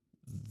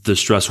the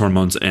stress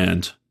hormones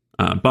and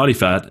body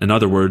fat. In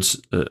other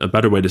words, a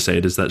better way to say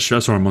it is that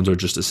stress hormones are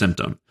just a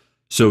symptom.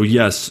 So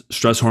yes,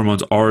 stress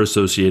hormones are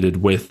associated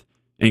with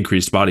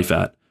increased body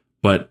fat,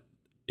 but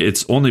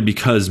it's only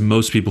because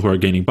most people who are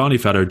gaining body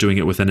fat are doing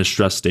it within a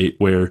stress state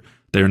where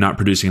they're not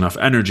producing enough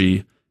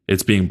energy.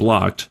 It's being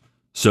blocked.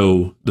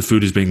 So the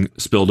food is being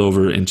spilled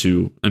over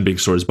into and being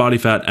stored as body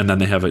fat, and then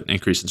they have an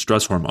increase in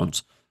stress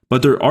hormones.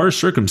 But there are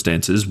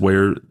circumstances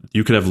where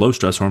you could have low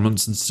stress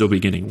hormones and still be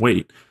gaining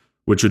weight,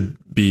 which would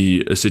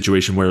be a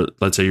situation where,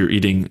 let's say you're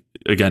eating,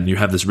 again, you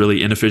have this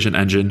really inefficient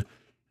engine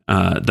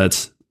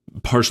that's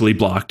partially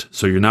blocked,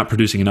 so you're not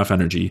producing enough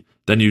energy.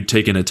 Then you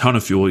take in a ton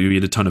of fuel, you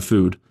eat a ton of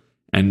food,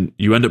 and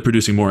you end up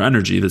producing more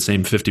energy, the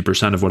same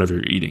 50% of whatever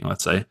you're eating,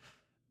 let's say.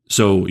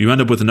 So you end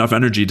up with enough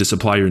energy to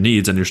supply your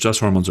needs, and your stress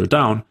hormones are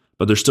down,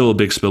 but there's still a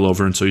big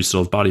spillover, and so you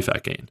still have body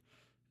fat gain.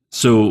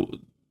 So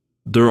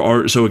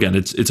again,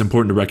 it's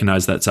important to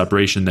recognize that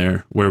separation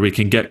there, where we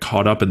can get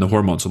caught up in the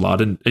hormones a lot.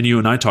 And you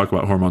and I talk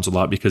about hormones a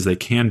lot because they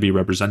can be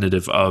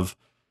representative of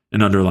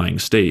an underlying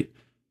state,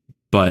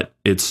 but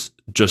it's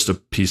just a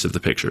piece of the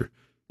picture.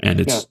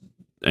 And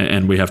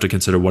and we have to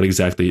consider what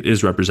exactly it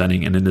is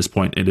representing. And in this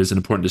point, it is an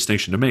important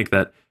distinction to make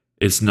that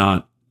it's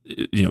not,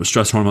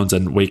 stress hormones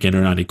and weight gain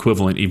are not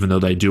equivalent, even though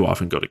they do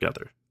often go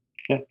together.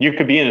 Yeah. You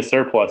could be in a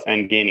surplus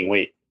and gaining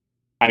weight.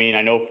 I mean,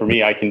 I know for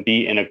me, I can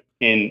be in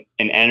an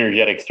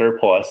energetic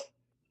surplus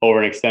over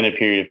an extended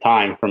period of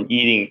time from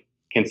eating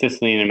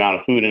consistently an amount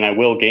of food, and I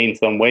will gain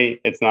some weight.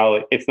 It's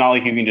not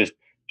like you can just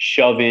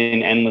shove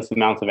in endless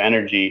amounts of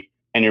energy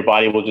and your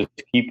body will just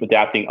keep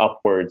adapting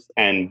upwards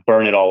and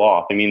burn it all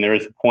off. I mean, there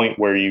is a point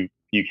where you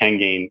can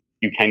gain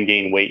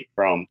weight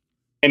from.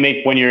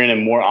 When you're in a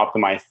more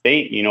optimized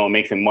state, it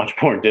makes it much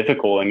more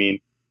difficult. I mean,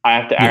 I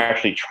have to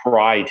actually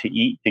try to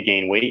eat to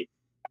gain weight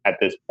at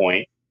this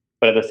point.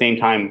 But at the same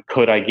time,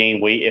 could I gain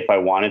weight if I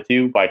wanted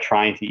to by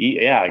trying to eat?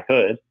 Yeah, I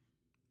could.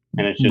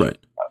 And it's just,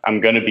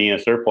 I'm going to be in a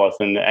surplus,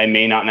 and it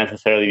may not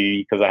necessarily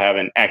be because I have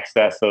an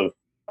excess of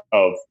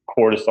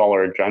cortisol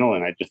or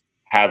adrenaline. I just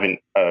have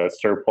a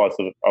surplus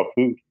of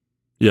food.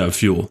 Yeah,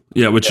 fuel.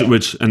 Yeah,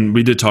 which, and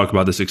we did talk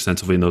about this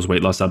extensively in those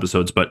weight loss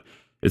episodes, but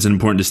it's an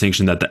important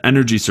distinction that the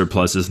energy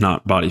surplus is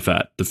not body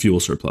fat. The fuel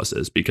surplus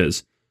is,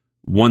 because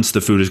once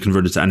the food is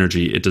converted to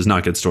energy, it does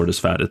not get stored as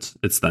fat.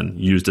 It's then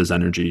used as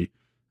energy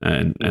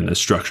and a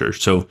structure.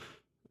 So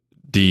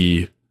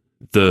the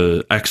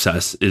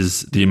excess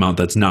is the amount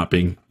that's not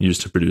being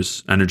used to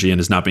produce energy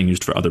and is not being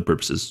used for other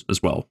purposes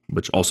as well,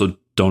 which also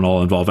don't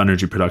all involve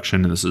energy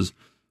production. And this is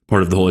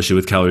part of the whole issue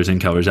with calories in,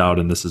 calories out.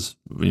 And this is,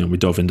 we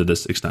dove into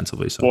this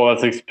extensively. So, well,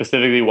 that's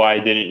specifically why I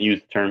didn't use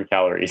the term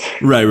calories.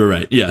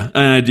 Right. Yeah.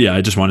 And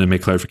I just wanted to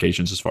make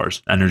clarifications as far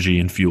as energy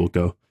and fuel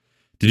go.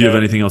 Did you have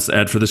anything else to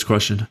add for this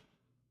question?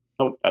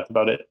 Nope, that's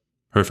about it.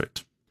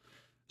 Perfect.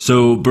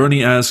 So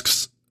Bernie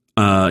asks,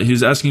 He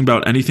was asking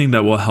about anything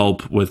that will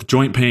help with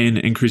joint pain,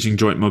 increasing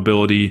joint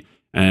mobility,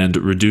 and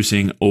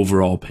reducing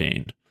overall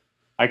pain.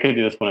 I could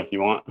do this one if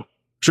you want.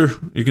 Sure,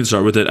 you can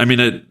start with it. I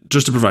mean,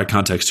 just to provide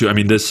context too. I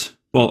mean,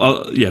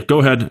 go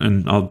ahead,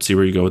 and I'll see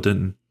where you go with it,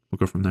 and we'll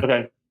go from there.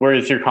 Okay. Where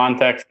is your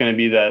context going to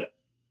be that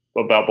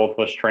about both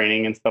of us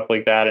training and stuff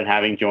like that, and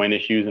having joint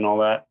issues and all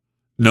that?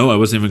 No, I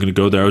wasn't even going to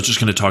go there. I was just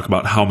going to talk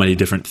about how many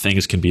different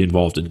things can be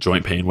involved in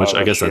joint pain, which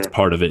I guess that's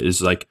part of it.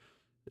 Is like,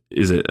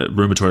 is it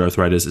rheumatoid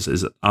arthritis?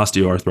 Is it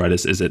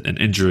osteoarthritis? Is it an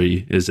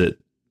injury? Is it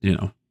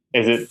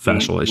is it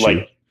fascial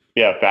issue?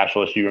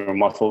 Fascial issue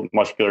or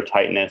muscular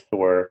tightness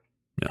or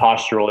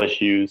postural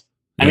issues.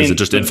 Is it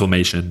just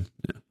inflammation?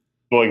 Yeah.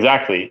 Well,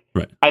 exactly.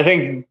 Right. I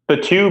think the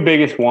two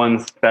biggest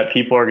ones that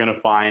people are going to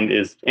find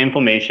is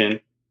inflammation.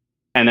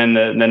 And then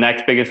the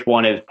next biggest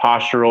one is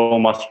postural,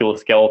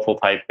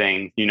 musculoskeletal type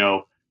things.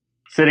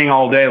 Sitting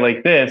all day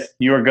like this,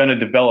 you are going to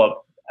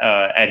develop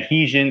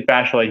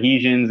fascial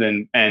adhesions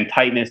and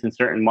tightness in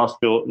certain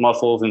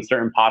muscles and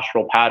certain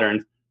postural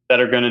patterns that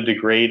are going to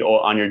degrade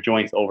on your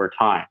joints over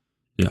time.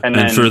 Yeah.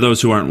 And for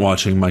those who aren't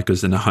watching, Mike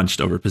is in a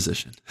hunched over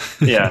position.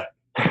 Yeah,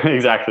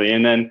 exactly.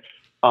 And then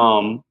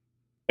on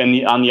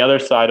the other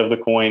side of the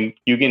coin,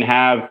 you can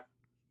have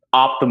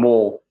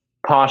optimal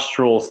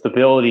postural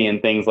stability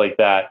and things like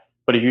that.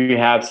 But if you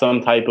have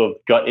some type of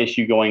gut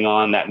issue going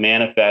on that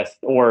manifests,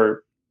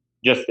 or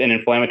just an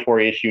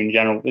inflammatory issue in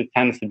general, it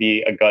tends to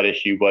be a gut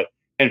issue, but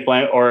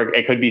or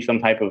it could be some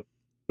type of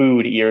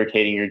food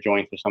irritating your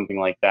joints or something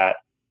like that,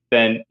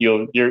 then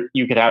you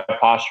could have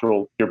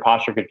your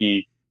posture could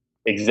be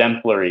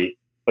exemplary,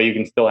 but you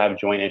can still have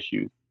joint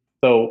issues.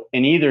 So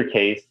in either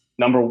case,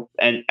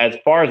 and as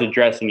far as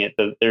addressing it,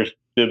 the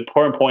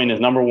important point is,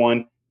 number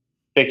one,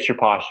 fix your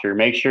posture.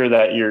 Make sure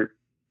that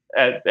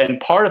and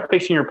part of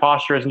fixing your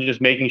posture isn't just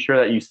making sure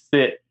that you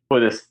sit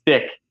with a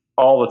stick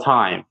all the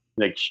time,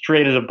 like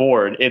straight as a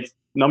board. It's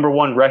number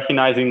one,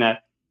 recognizing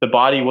that the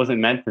body wasn't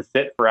meant to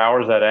sit for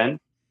hours at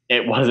end.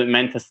 It wasn't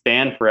meant to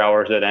stand for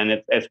hours at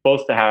end. It's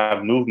supposed to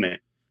have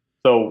movement.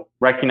 So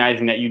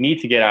recognizing that you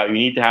need to get out, you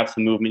need to have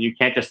some movement. You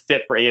can't just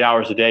sit for 8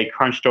 hours a day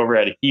crunched over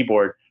at a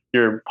keyboard.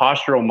 Your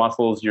postural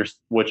muscles,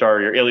 which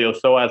are your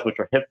iliopsoas, which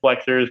are hip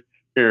flexors,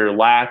 your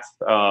lats,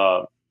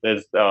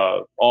 there's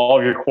all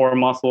of your core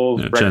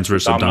muscles,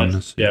 transverse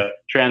abdominis.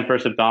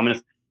 Transverse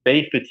abdominis.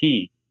 They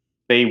fatigue.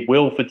 They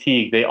will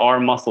fatigue. They are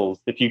muscles.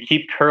 If you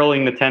keep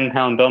curling the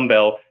 10-pound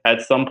dumbbell,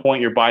 at some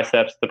point your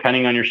biceps,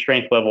 depending on your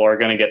strength level, are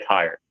going to get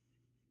tired.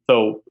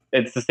 So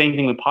it's the same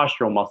thing with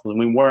postural muscles.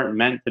 We weren't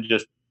meant to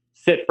just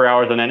sit for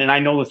hours on end. And I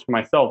know this for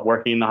myself,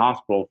 working in the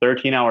hospital,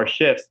 13-hour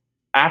shifts.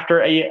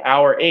 After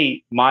hour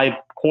 8, my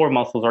core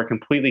muscles are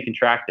completely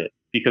contracted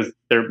because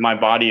my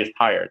body is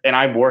tired. And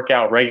I work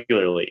out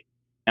regularly.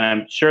 And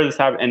I'm sure this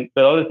happens. And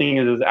the other thing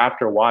is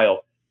after a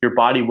while, your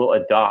body will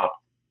adopt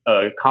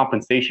a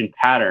compensation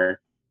pattern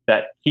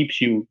that keeps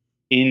you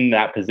in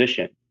that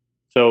position.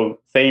 So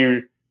say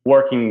you're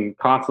working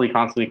constantly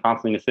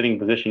in a sitting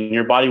position,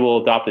 your body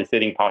will adopt a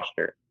sitting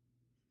posture.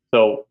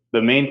 So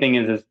the main thing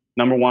is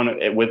number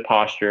one, with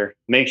posture,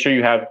 make sure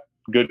you have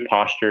good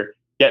posture.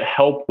 Get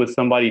help with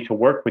somebody to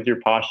work with your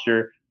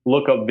posture.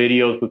 Look up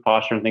videos with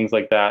posture and things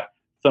like that.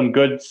 Some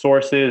good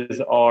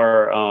sources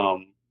are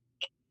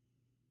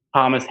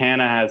Thomas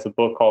Hanna has a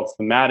book called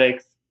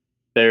Somatics.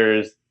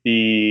 There's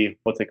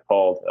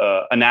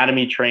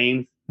Anatomy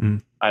Trains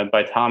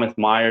by Thomas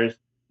Myers.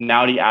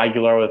 Naudi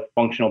Aguilar with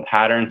Functional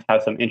Patterns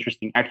has some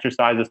interesting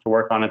exercises to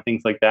work on and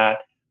things like that.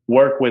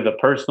 Work with a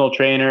personal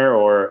trainer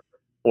or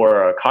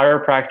a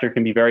chiropractor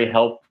can be very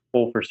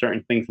helpful for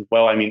certain things as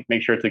well. I mean,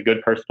 make sure it's a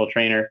good personal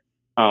trainer.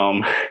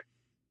 And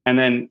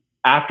then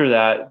after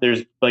that,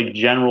 there's like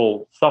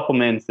general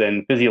supplements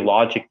and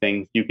physiologic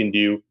things you can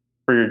do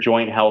for your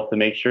joint health to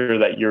make sure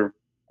that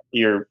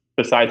you're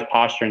besides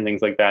posture and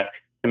things like that,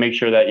 to make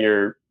sure that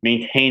you're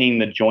maintaining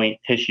the joint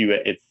tissue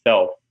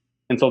itself.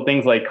 And so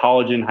things like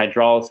collagen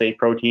hydrolysate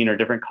protein or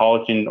different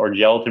collagen or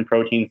gelatin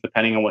proteins,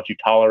 depending on what you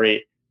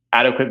tolerate,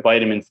 adequate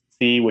vitamin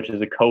C, which is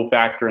a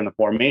cofactor in the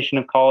formation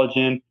of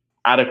collagen,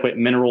 adequate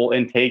mineral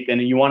intake. And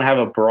you want to have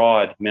a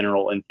broad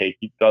mineral intake.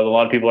 A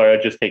lot of people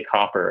just take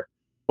copper.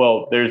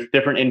 Well, there's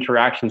different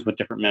interactions with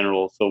different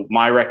minerals. So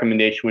my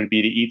recommendation would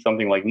be to eat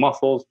something like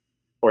mussels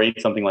or eat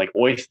something like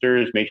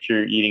oysters. Make sure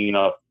you're eating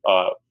enough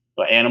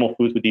animal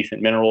foods with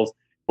decent minerals.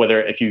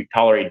 Whether if you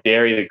tolerate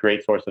dairy, a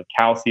great source of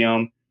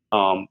calcium,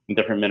 and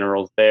different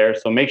minerals there.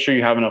 So make sure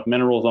you have enough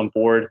minerals on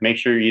board. Make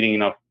sure you're eating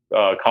enough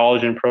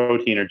collagen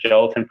protein or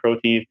gelatin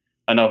protein,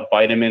 enough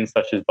vitamins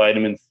such as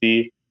vitamin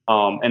C,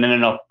 and then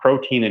enough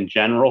protein in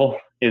general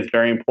is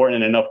very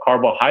important. And enough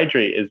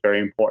carbohydrate is very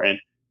important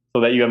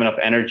so that you have enough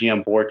energy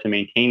on board to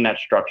maintain that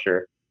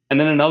structure. And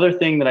then another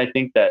thing that I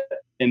think that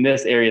in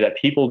this area that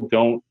people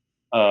don't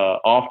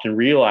often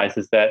realize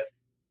is that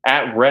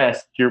at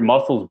rest, your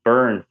muscles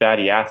burn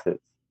fatty acids.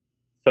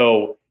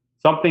 So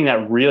something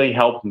that really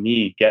helped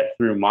me get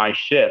through my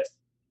shifts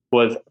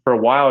was, for a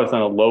while, I was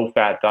on a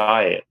low-fat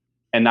diet.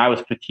 And I was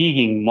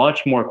fatiguing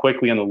much more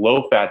quickly on the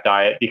low-fat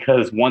diet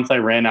because once I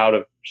ran out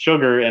of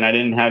sugar and I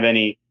didn't have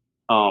any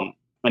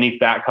any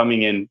fat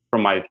coming in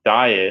from my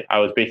diet, I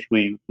was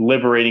basically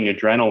liberating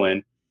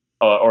adrenaline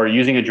or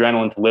using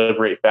adrenaline to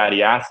liberate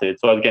fatty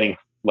acids. So I was getting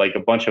like a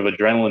bunch of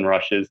adrenaline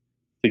rushes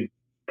to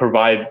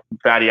provide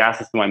fatty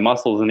acids to my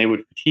muscles, and they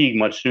would fatigue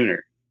much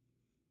sooner.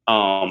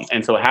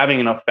 And so having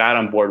enough fat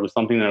on board was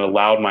something that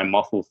allowed my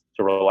muscles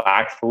to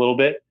relax a little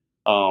bit.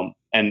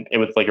 And it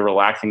was like a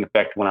relaxing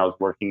effect when I was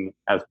working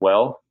as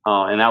well.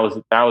 And that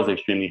was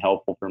extremely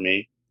helpful for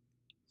me.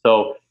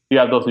 So you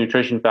have those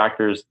nutrition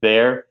factors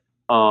there.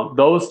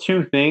 Those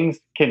two things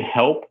can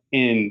help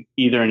in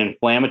either an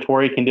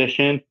inflammatory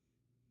condition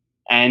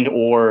and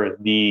or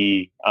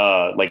the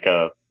like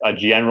a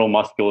general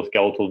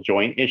musculoskeletal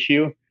joint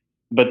issue.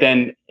 But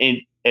then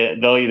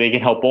though they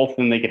can help both of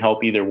them, they can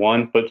help either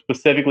one. But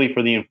specifically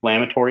for the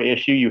inflammatory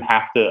issue, you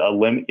have to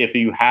eliminate. If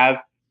you have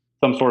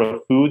some sort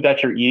of food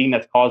that you're eating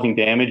that's causing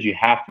damage, you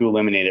have to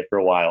eliminate it for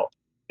a while.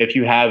 If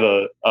you have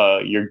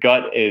your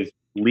gut is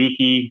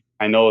leaky,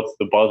 I know it's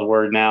the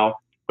buzzword now,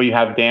 but you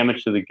have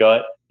damage to the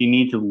gut, you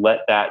need to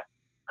let that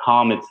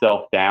calm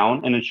itself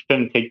down, and it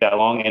shouldn't take that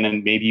long. And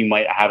then maybe you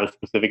might have a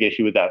specific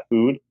issue with that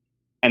food.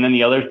 And then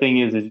the other thing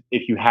is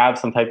if you have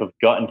some type of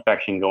gut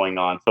infection going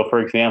on. So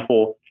for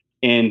example,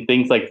 in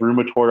things like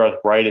rheumatoid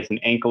arthritis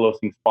and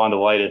ankylosing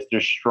spondylitis,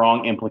 there's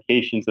strong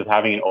implications of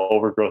having an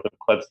overgrowth of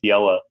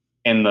Klebsiella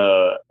in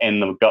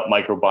the gut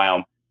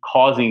microbiome,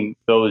 causing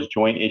those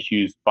joint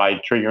issues by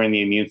triggering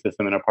the immune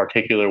system in a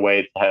particular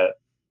way to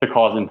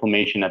cause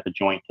inflammation at the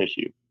joint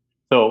tissue.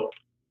 So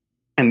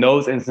in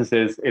those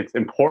instances, it's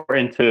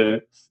important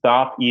to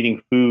stop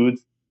eating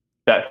foods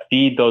that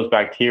feed those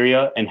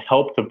bacteria and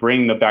help to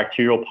bring the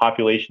bacterial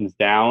populations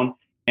down.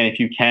 And if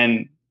you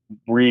can,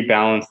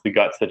 rebalance the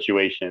gut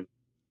situation.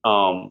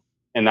 And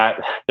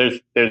that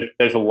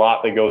there's a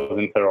lot that goes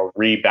into a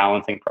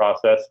rebalancing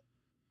process.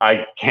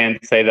 I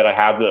can't say that I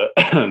have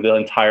the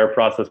entire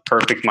process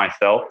perfect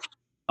myself.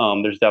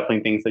 There's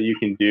definitely things that you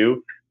can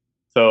do.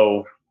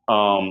 So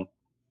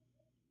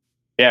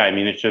yeah, I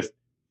mean, it's just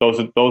those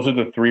are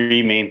the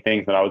three main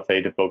things that I would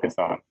say to focus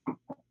on.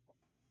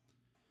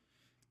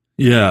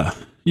 Yeah.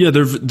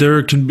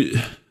 There can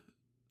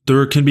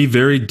be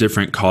very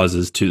different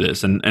causes to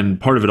this,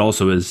 and part of it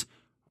also is,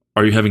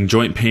 are you having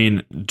joint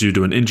pain due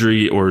to an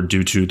injury or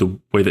due to the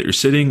way that you're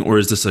sitting, or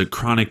is this a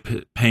chronic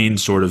pain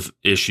sort of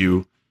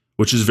issue,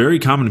 which is very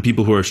common in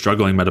people who are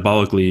struggling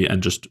metabolically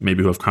and just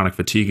maybe who have chronic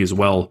fatigue as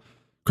well.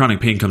 Chronic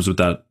pain comes with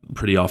that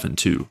pretty often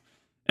too,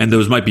 and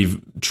those might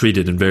be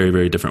treated in very,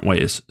 very different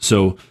ways.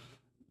 So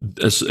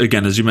as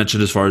you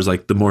mentioned, as far as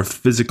like the more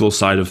physical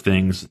side of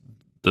things,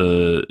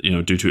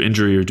 due to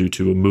injury or due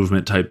to a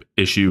movement type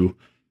issue,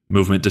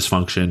 movement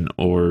dysfunction,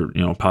 or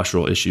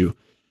postural issue,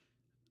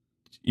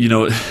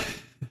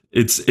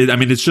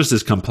 it's just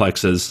as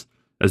complex as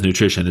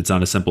nutrition. It's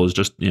not as simple as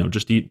just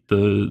eat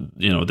the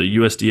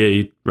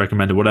USDA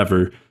recommended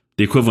whatever.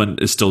 The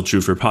equivalent is still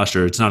true for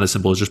posture. It's not as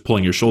simple as just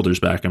pulling your shoulders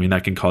back. I mean,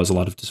 that can cause a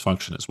lot of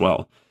dysfunction as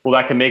well. Well,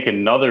 that can make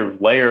another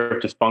layer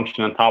of dysfunction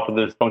on top of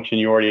the dysfunction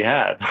you already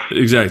had.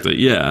 Exactly.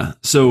 Yeah.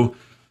 So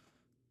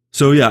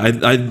yeah,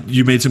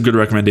 you made some good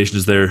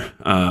recommendations there.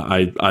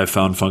 I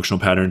found functional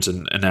patterns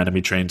and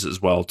anatomy trains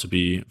as well to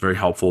be very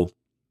helpful.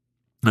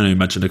 I know you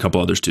mentioned a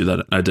couple others too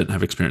that I didn't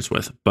have experience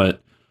with,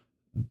 but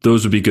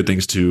those would be good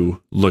things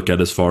to look at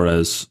as far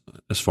as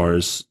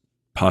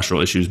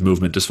postural issues,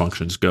 movement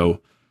dysfunctions go.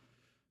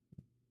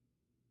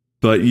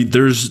 But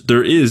there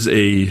is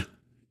a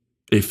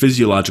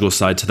physiological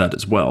side to that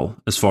as well,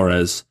 as far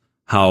as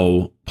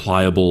how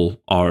pliable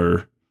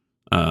our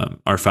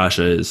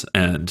fascia is,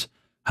 and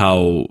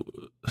how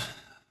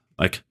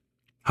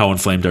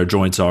inflamed our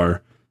joints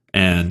are,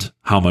 and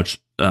how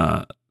much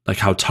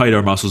how tight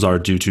our muscles are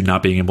due to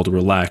not being able to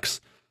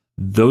relax.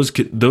 Those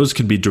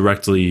can be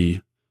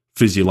directly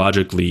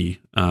physiologically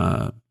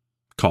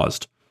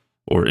caused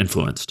or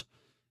influenced,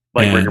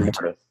 like rigor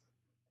mortis.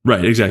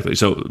 Right, exactly.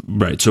 So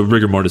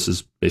rigor mortis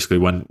is basically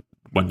when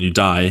you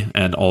die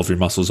and all of your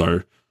muscles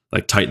are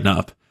like tighten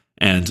up,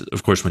 and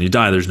of course when you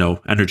die there's no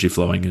energy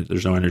flowing,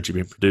 there's no energy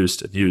being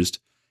produced and used.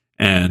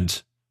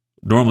 And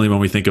normally when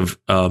we think of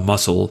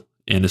muscle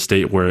in a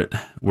state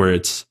where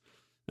it's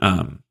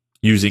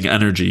using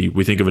energy,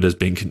 we think of it as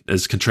being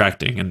as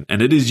contracting,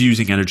 and it is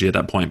using energy at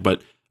that point.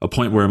 But a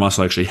point where a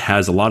muscle actually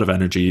has a lot of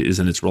energy is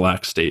in its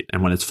relaxed state,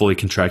 and when it's fully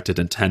contracted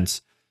and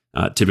tense,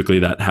 typically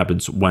that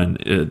happens when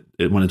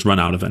it's run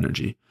out of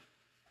energy.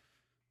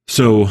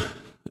 So,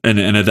 and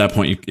at that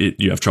point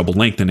you have trouble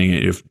lengthening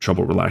it, you have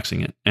trouble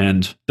relaxing it,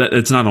 and that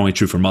it's not only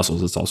true for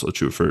muscles; it's also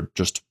true for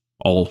just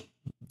all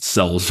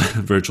cells,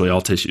 virtually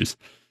all tissues,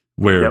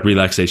 where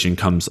relaxation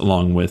comes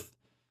along with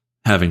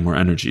having more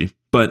energy.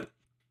 But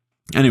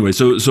anyway,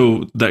 so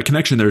that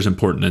connection there is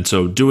important. And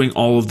so doing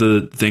all of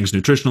the things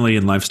nutritionally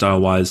and lifestyle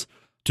wise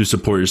to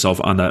support yourself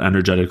on that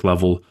energetic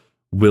level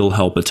will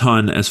help a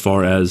ton as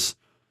far as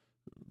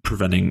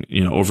preventing,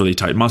 overly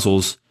tight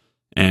muscles.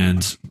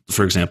 And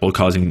for example,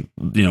 causing,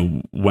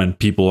 when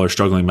people are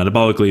struggling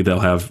metabolically, they'll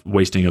have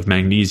wasting of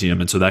magnesium.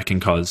 And so that can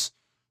cause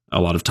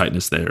a lot of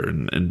tightness there,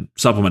 and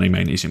supplementing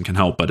magnesium can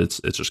help, but it's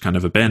just kind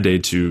of a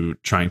band-aid to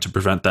trying to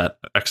prevent that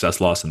excess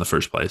loss in the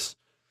first place.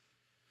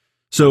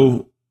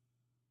 So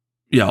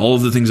yeah, all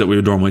of the things that we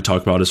would normally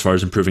talk about as far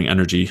as improving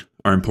energy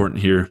are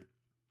important here.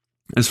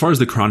 As far as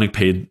the chronic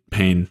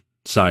pain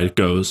side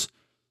goes,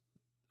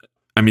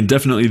 I mean,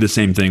 definitely the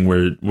same thing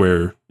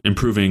where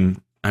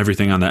improving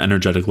everything on that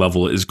energetic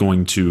level is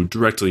going to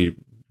directly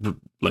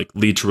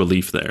lead to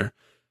relief there,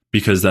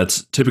 because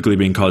that's typically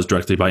being caused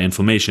directly by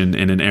inflammation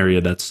in an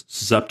area that's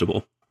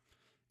susceptible.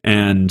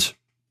 And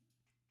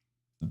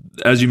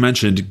as you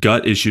mentioned,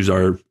 gut issues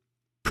are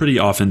pretty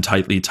often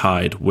tightly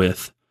tied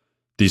with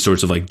these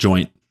sorts of like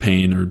joint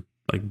pain or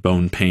like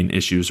bone pain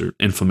issues or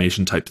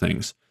inflammation type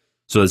things.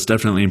 So that's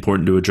definitely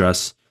important to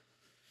address.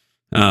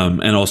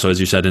 And also, as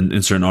you said,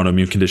 in certain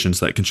autoimmune conditions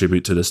that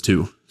contribute to this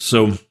too.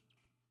 So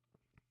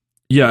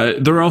yeah,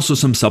 there are also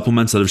some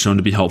supplements that have shown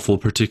to be helpful,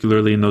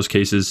 particularly in those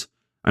cases.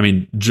 I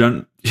mean,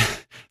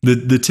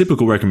 the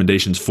typical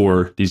recommendations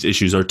for these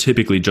issues are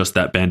typically just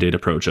that band-aid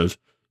approach of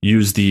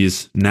use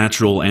these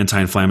natural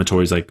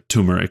anti-inflammatories like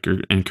turmeric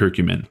and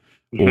curcumin,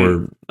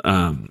 or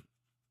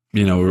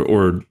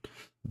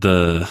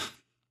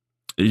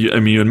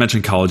you had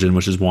mentioned collagen,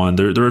 which is one.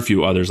 There are a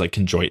few others like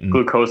chondroitin,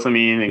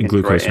 glucosamine, and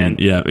glucosamine.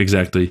 Yeah,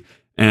 exactly.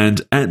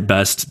 And at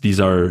best, these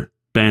are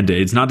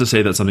band-aids. Not to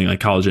say that something like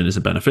collagen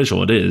isn't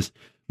beneficial, it is,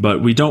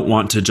 but we don't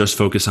want to just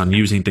focus on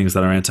using things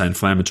that are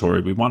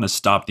anti-inflammatory. We want to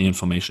stop the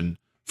inflammation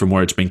from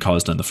where it's being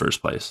caused in the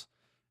first place.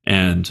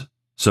 And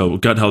so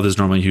gut health is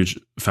normally a huge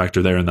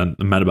factor there. And then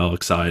the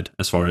metabolic side,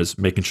 as far as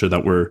making sure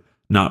that we're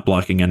not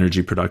blocking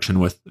energy production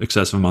with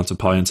excessive amounts of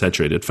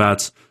polyunsaturated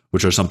fats,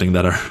 which are something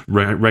that are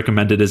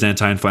recommended as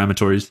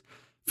anti-inflammatories.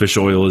 Fish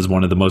oil is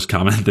one of the most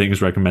common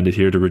things recommended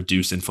here to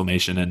reduce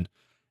inflammation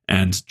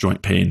and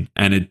joint pain.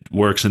 And it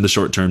works in the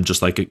short term,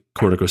 just like a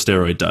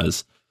corticosteroid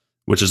does,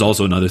 which is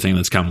also another thing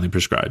that's commonly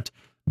prescribed.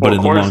 But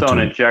in the long term,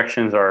 cortisone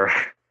injections are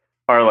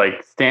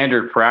like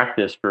standard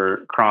practice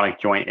for chronic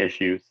joint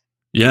issues.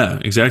 Yeah,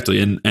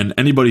 exactly. And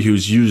anybody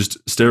who's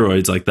used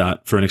steroids like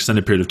that for an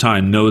extended period of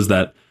time knows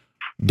that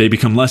they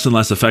become less and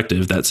less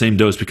effective. That same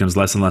dose becomes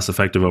less and less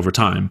effective over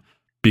time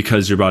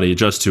because your body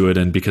adjusts to it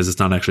and because it's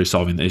not actually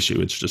solving the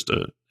issue. It's just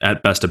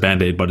at best a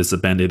Band-Aid, but it's a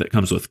Band-Aid that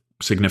comes with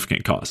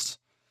significant costs.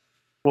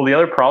 Well, the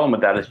other problem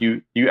with that is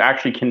you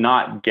actually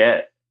cannot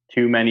get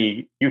too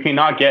many. You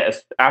cannot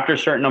get, after a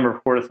certain number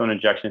of cortisone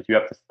injections, you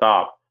have to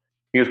stop,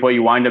 because what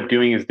you wind up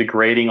doing is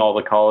degrading all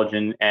the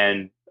collagen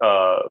and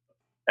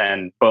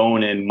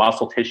bone and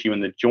muscle tissue in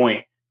the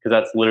joint, because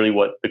that's literally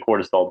what the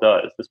cortisol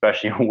does,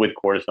 especially with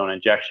cortisone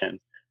injections.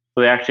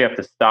 So they actually have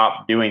to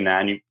stop doing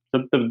that. And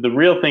the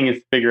real thing is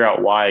to figure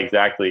out why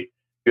exactly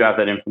you have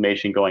that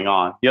inflammation going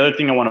on. The other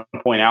thing I want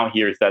to point out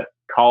here is that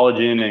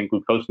collagen and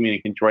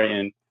glucosamine and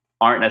chondroitin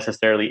aren't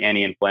necessarily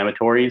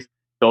anti-inflammatories.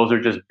 Those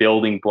are just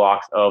building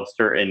blocks of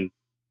certain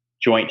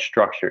joint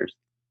structures.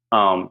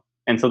 And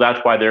so that's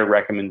why they're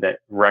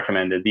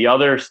recommended. The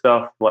other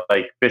stuff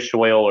like fish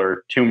oil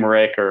or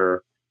turmeric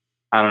or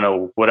I don't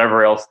know,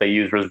 whatever else they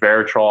use,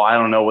 resveratrol. I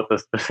don't know what the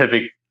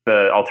specific,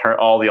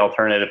 all the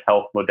alternative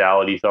health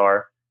modalities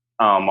are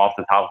off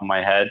the top of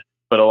my head.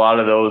 But a lot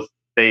of those,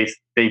 they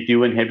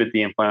do inhibit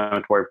the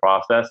inflammatory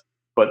process.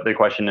 But the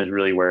question is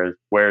really where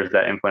is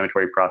that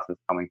inflammatory process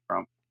coming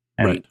from?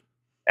 And, right.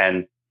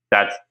 And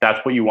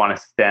that's what you want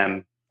to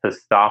stem to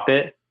stop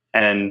it.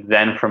 And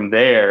then from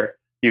there,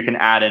 you can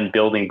add in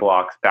building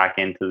blocks back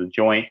into the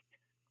joint.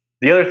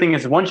 The other thing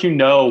is, once you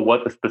know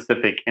what the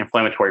specific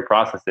inflammatory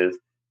process is,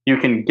 you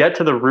can get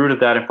to the root of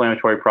that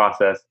inflammatory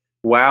process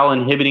while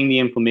inhibiting the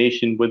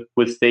inflammation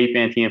with safe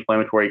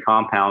anti-inflammatory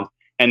compounds,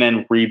 and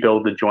then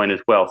rebuild the joint as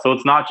well. So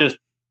it's not just,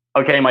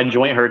 okay, my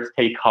joint hurts,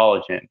 take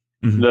collagen.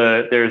 Mm-hmm.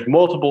 There's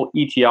multiple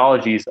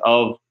etiologies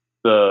of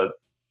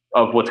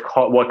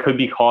what could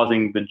be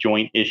causing the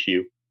joint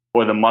issue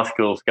or the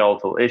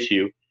musculoskeletal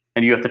issue.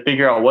 And you have to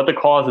figure out what the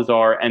causes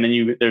are, and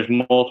then there's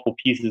multiple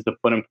pieces to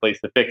put in place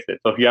to fix it.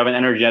 So if you have an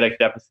energetic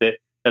deficit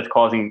that's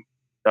causing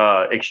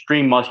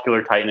extreme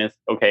muscular tightness,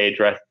 okay,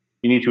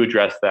 you need to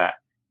address that.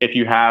 If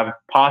you have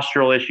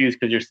postural issues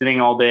because you're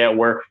sitting all day at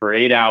work for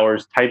 8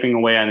 hours typing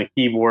away on the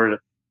keyboard,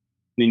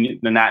 then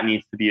that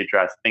needs to be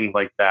addressed. Things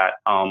like that.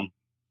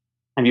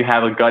 If you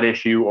have a gut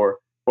issue or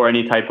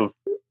any type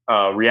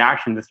of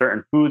reaction to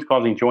certain foods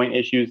causing joint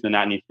issues, then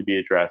that needs to be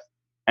addressed.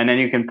 And then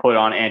you can put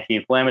on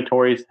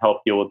anti-inflammatories to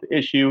help deal with the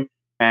issue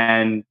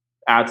and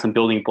add some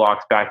building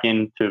blocks back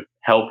in to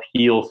help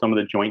heal some of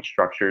the joint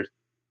structures,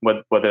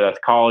 whether that's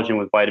collagen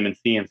with vitamin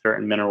C and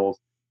certain minerals,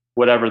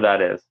 whatever that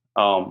is.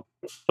 So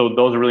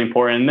those are really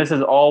important. And this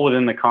is all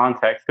within the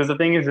context, because the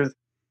thing is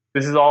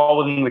this is all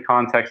within the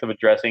context of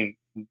addressing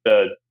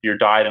your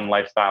diet and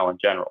lifestyle in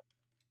general.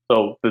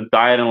 So the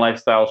diet and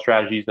lifestyle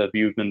strategies that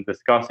we've been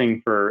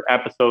discussing for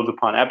episodes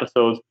upon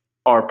episodes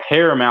are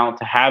paramount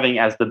to having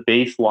as the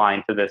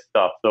baseline to this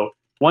stuff. So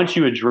once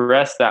you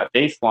address that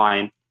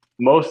baseline,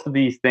 most of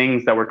these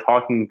things that we're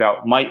talking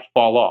about might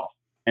fall off.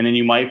 And then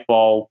you might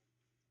fall,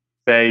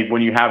 say,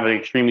 when you have an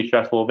extremely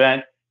stressful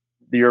event,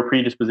 your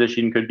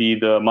predisposition could be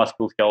the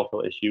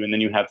musculoskeletal issue, and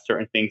then you have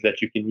certain things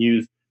that you can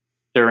use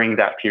during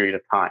that period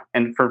of time.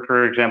 And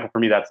for example, for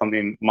me, that's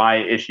something my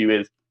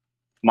issues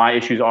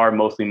are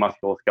mostly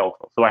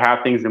musculoskeletal. So I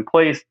have things in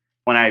place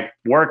when I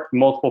work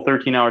multiple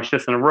 13-hour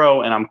shifts in a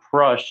row and I'm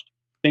crushed,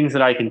 things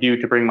that I can do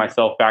to bring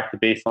myself back to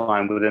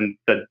baseline within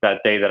that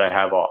day that I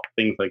have off,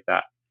 things like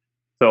that.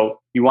 So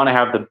you want to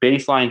have the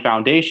baseline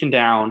foundation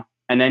down,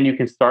 and then you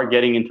can start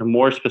getting into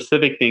more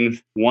specific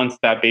things once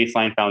that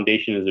baseline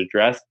foundation is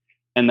addressed.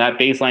 And that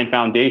baseline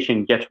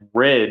foundation gets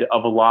rid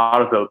of a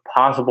lot of the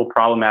possible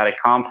problematic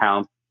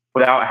compounds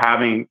without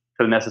having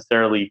to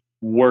necessarily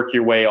work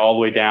your way all the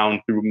way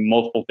down through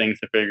multiple things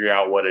to figure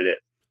out what it is.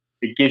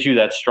 It gives you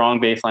that strong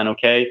baseline.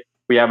 Okay,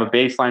 we have a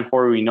baseline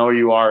for you. We know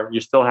you are.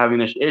 You're still having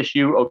this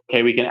issue.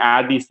 Okay, we can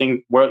add these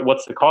things.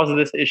 What's the cause of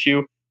this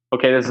issue?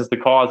 Okay, this is the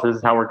cause. This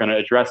is how we're going to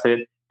address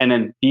it. And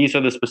then these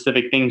are the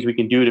specific things we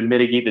can do to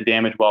mitigate the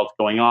damage while it's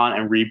going on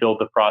and rebuild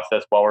the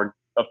process while we're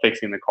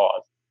fixing the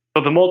cause.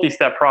 So the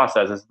multi-step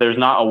process is there's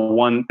not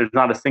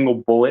a single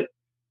bullet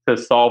to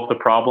solve the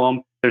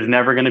problem. There's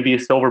never going to be a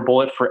silver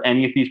bullet for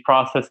any of these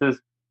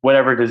processes.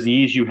 Whatever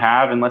disease you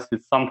have, unless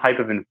it's some type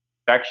of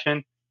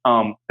infection,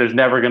 there's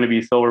never going to be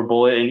a silver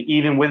bullet. And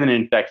even with an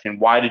infection,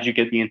 why did you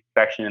get the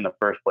infection in the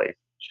first place?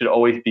 Should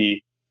always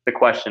be the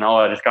question. Oh,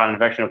 I just got an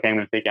infection. Okay, I'm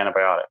going to take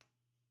antibiotics.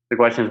 The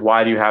question is,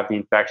 why do you have the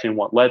infection?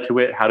 What led to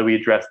it? How do we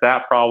address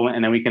that problem?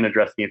 And then we can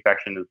address the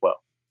infection as well.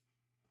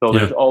 So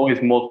there's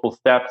always multiple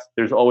steps.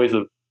 There's always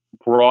a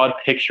broad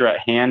picture at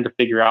hand to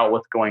figure out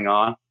what's going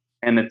on.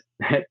 And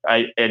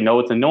I know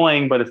it's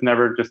annoying, but it's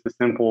never just a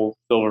simple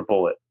silver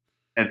bullet.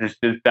 And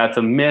that's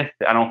a myth.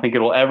 I don't think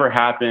it'll ever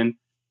happen.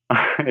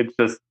 It's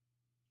just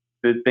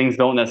things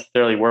don't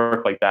necessarily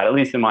work like that, at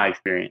least in my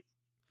experience.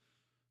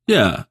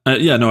 Yeah.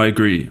 No, I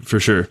agree for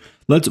sure.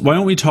 Why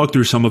don't we talk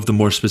through some of the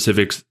more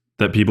specifics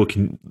that people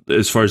can,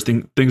 as far as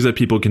things that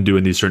people can do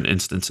in these certain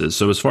instances.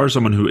 So as far as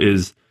someone who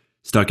is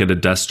stuck at a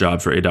desk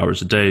job for 8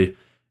 hours a day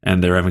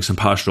and they're having some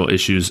postural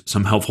issues,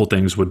 some helpful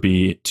things would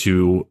be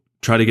to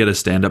try to get a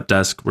stand-up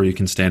desk where you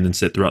can stand and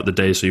sit throughout the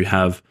day. So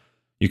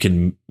you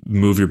can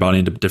move your body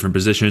into different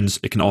positions.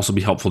 It can also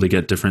be helpful to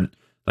get different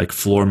like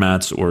floor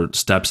mats or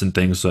steps and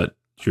things so that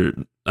you're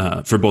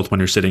for both when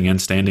you're sitting and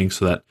standing,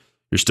 so that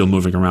you're still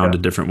moving around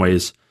in different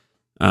ways.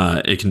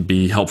 It can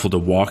be helpful to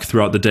walk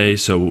throughout the day.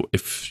 So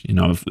if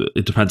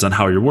it depends on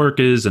how your work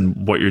is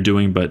and what you're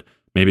doing, but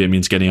maybe it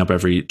means getting up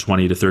every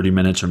 20 to 30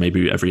 minutes or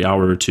maybe every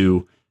hour or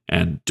two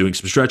and doing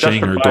some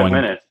stretching or going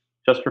minutes.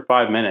 Just for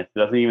 5 minutes. It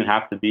doesn't even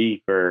have to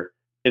be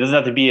it doesn't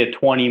have to be a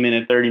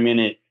 20-minute,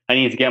 30-minute, I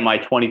need to get my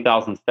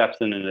 20,000 steps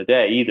in a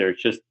day either.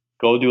 It's just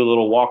go do a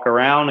little walk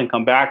around and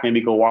come back,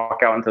 maybe go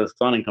walk out into the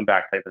sun and come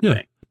back type of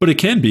thing. But it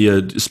can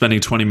be spending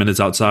 20 minutes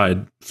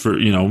outside for,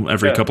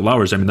 every couple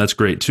hours. I mean, that's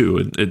great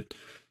too.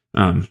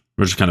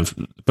 We're just kind of,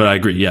 but I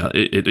agree. Yeah.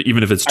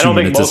 Even if it's 2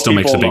 minutes, it still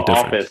makes a big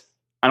difference.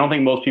 I don't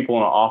think most people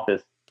in the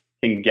office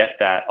can get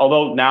that.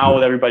 Although now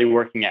with everybody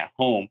working at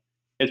home,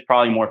 it's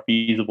probably more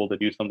feasible to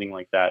do something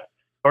like that.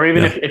 Or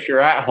even if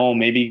you're at home,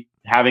 maybe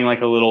having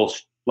like a little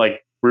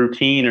like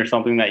routine or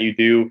something that you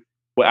do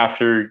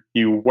after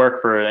you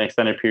work for an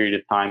extended period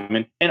of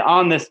time. And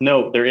on this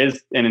note, there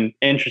is an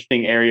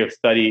interesting area of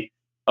study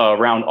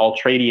around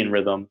ultradian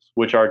rhythms,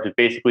 which are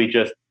basically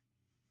just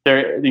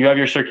there. You have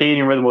your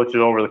circadian rhythm, which is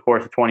over the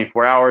course of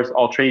 24 hours.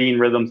 Ultradian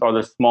rhythms are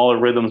the smaller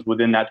rhythms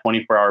within that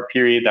 24-hour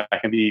period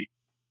that can be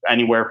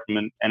anywhere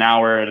from an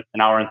hour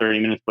and 30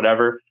 minutes,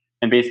 whatever.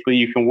 And basically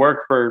you can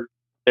work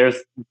there's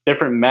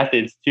different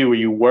methods too, where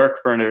you work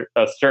for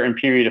a certain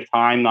period of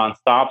time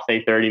nonstop,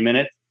 say 30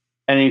 minutes,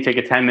 and then you take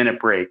a 10-minute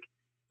break.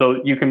 So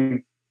you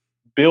can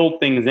build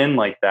things in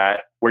like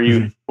that, where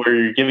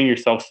you're giving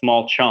yourself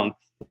small chunks.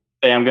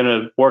 Say, I'm going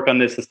to work on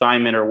this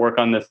assignment or work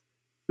on this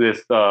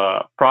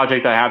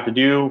project I have to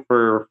do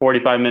for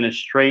 45 minutes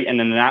straight, and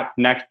then that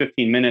next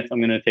 15 minutes I'm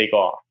going to take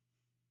off.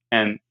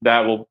 And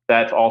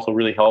that's also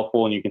really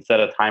helpful, and you can set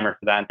a timer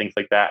for that and things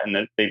like that.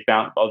 And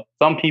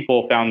some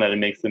people found that it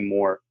makes them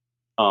more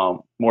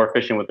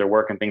efficient with their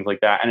work and things like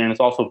that. And then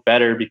it's also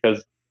better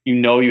because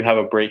you have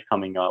a break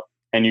coming up,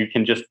 and you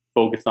can just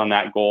focus on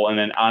that goal. And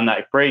then on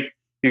that break,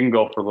 you can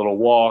go for a little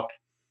walk.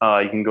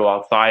 You can go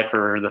outside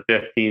for the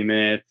 15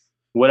 minutes,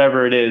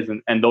 whatever it is.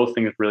 And those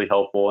things are really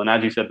helpful. And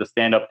as you said, the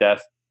stand-up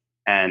desk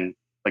and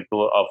like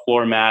a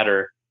floor mat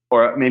or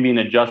maybe an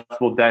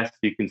adjustable desk,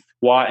 you can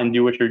squat and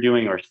do what you're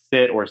doing, or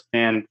sit or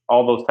stand.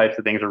 All those types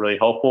of things are really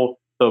helpful.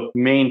 The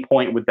main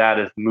point with that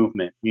is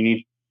movement. You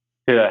need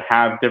to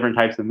have different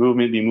types of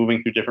movement, be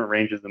moving through different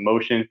ranges of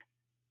motion,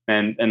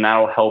 and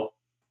that'll help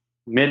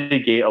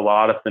mitigate a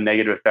lot of the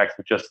negative effects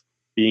of just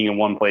being in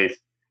one place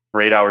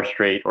for 8 hours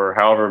straight or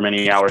however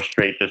many hours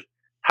straight, just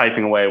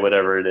typing away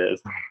whatever it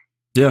is.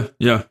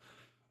 Yeah.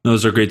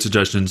 Those are great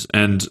suggestions.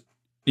 And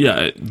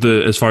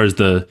as far as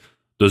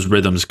those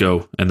rhythms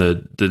go and the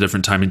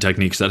different timing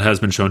techniques, that has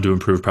been shown to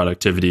improve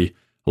productivity.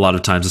 A lot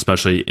of times,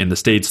 especially in the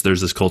States,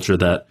 there's this culture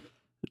that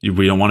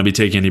we don't want to be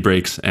taking any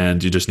breaks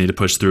and you just need to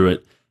push through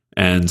it.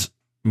 And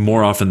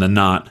more often than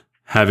not,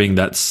 having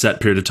that set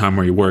period of time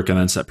where you work and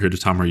then set period of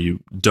time where you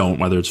don't,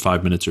 whether it's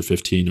 5 minutes or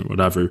 15 or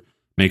whatever,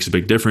 makes a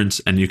big difference.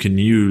 And you can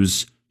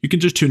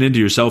just tune into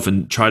yourself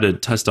and try to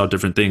test out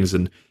different things.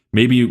 And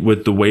maybe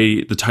with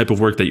the type of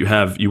work that you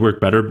have, you work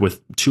better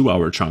with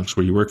 2-hour chunks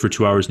where you work for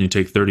 2 hours and you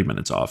take 30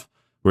 minutes off.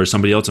 Whereas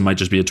somebody else, it might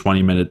just be a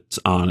 20 minutes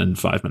on and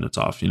 5 minutes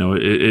off.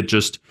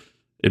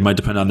 It might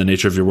depend on the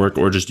nature of your work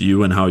or just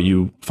you and how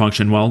you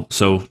function well.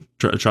 So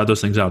try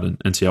those things out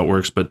and see how it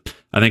works. But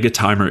I think a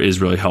timer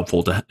is really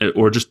helpful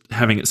or just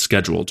having it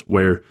scheduled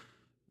where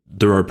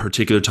there are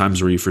particular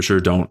times where you for sure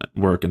don't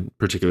work and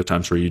particular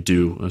times where you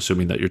do,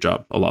 assuming that your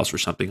job allows for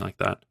something like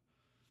that.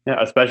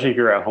 Yeah, especially if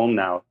you're at home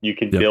now, you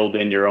can build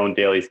in your own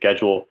daily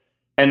schedule.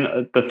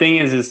 And the thing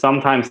is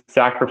sometimes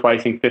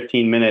sacrificing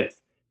 15 minutes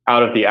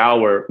out of the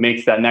hour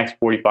makes that next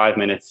 45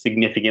 minutes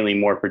significantly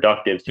more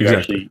productive. So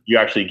you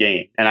actually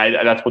gain. And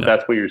that's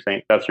what you're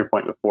saying. That's your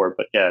point before.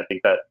 But yeah, I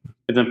think that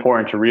it's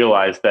important to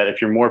realize that if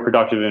you're more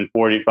productive in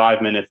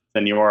 45 minutes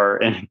than you are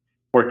in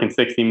working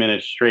 60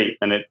 minutes straight,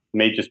 then it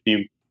may just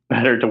be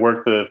better to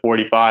work the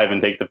 45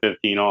 and take the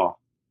 15 off.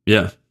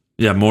 Yeah.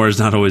 Yeah. More is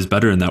not always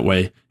better in that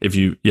way. If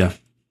you, yeah.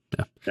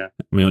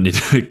 We don't need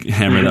to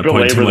hammer that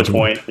point too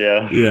much.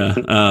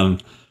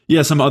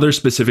 Yeah. Some other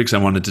specifics I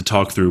wanted to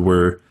talk through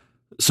were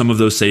some of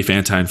those safe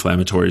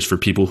anti-inflammatories for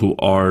people who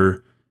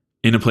are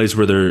in a place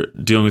where they're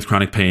dealing with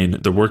chronic pain.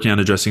 They're working on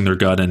addressing their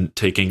gut and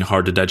taking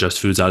hard to digest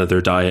foods out of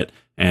their diet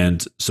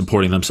and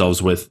supporting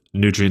themselves with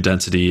nutrient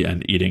density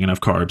and eating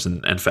enough carbs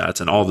and fats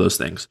and all those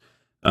things.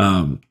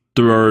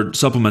 There are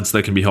supplements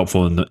that can be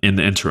helpful in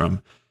the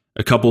interim.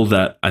 A couple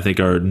that I think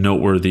are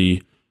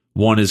noteworthy.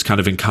 One is kind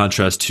of in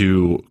contrast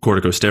to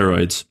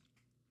corticosteroids,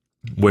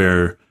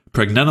 where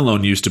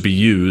pregnenolone used to be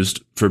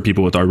used for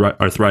people with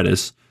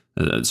arthritis,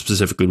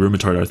 specifically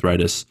rheumatoid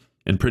arthritis,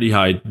 in pretty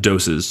high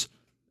doses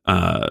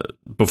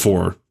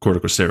before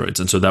corticosteroids.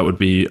 And so that would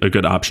be a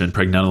good option,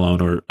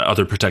 pregnenolone or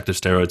other protective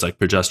steroids like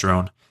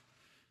progesterone.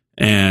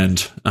 And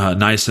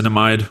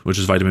niacinamide, which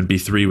is vitamin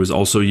B3, was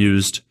also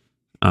used.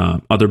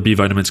 Other B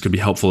vitamins could be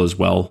helpful as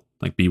well,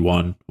 like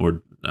B1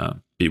 or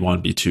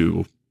B1,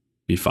 B2,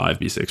 B5,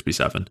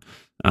 B6,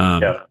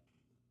 B7.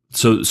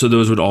 So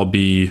those would all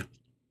be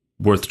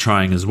worth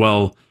trying as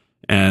well.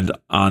 And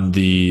on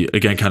the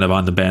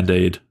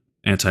Band-Aid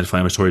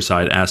anti-inflammatory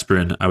side,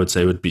 aspirin, I would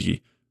say, would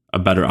be a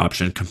better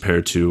option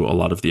compared to a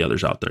lot of the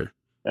others out there.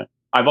 Yeah.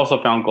 I've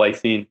also found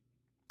glycine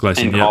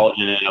and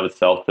collagen in and of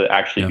itself to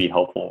actually be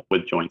helpful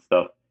with joint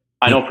stuff.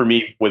 I know for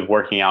me with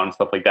working out and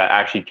stuff like that,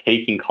 actually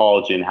taking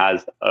collagen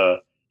has an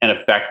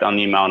effect on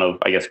the amount of,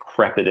 I guess,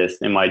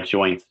 crepitus in my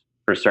joints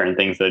for certain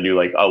things that I do,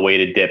 like a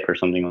weighted dip or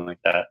something like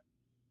that.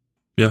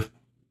 Yeah.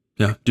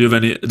 Yeah.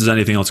 Does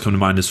anything else come to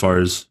mind as far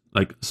as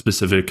like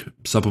specific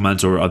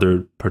supplements or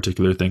other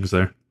particular things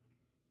there?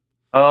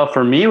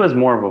 For me, it was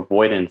more of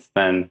avoidance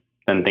than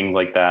things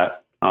like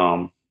that.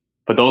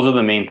 But those are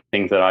the main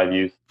things that I've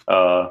used.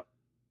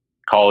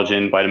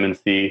 Collagen, vitamin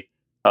C,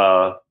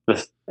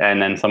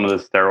 and then some of the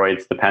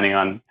steroids, depending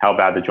on how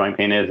bad the joint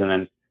pain is,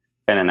 and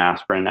then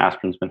aspirin.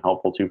 Aspirin's been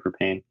helpful too for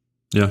pain.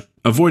 Yeah.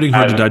 Avoiding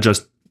hard to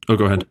digest. Oh,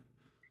 go ahead.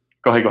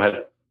 Go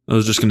ahead. I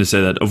was just going to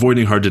say that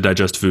avoiding hard to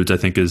digest foods, I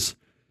think, is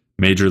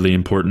majorly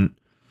important.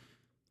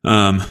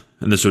 And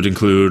this would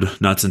include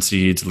nuts and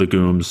seeds,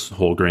 legumes,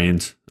 whole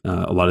grains,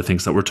 a lot of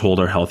things that we're told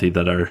are healthy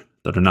that are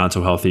not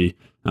so healthy.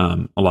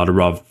 A lot of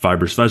raw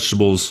fibrous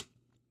vegetables.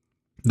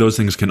 Those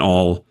things can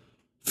all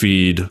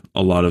feed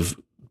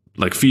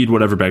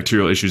whatever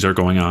bacterial issues are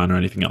going on or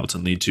anything else,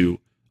 and lead to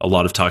a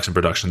lot of toxin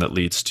production that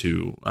leads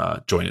to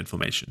joint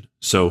inflammation.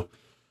 So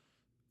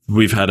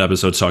we've had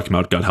episodes talking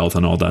about gut health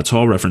and all that, so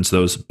I'll reference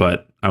those,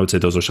 but I would say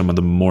those are some of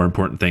the more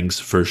important things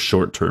for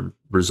short-term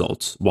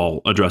results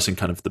while addressing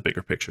kind of the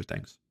bigger picture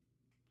things.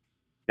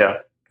 Yeah,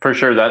 for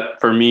sure.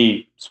 That for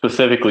me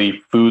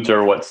specifically, foods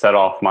are what set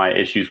off my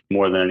issues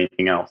more than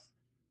anything else.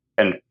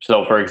 And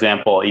so, for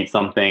example, I'll eat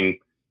something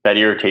that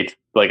irritates,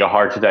 like a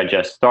hard to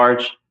digest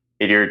starch.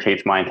 It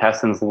irritates my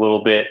intestines a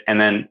little bit,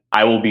 and then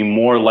I will be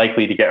more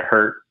likely to get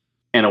hurt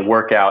in a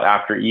workout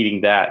after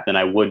eating that than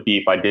I would be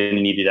if I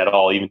didn't eat it at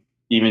all.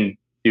 Even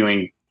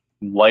doing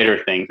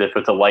lighter things, if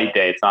it's a light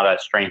day, it's not a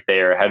strength day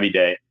or a heavy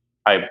day,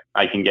 I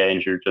can get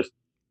injured just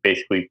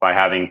basically by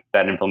having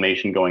that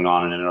inflammation going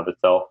on in and of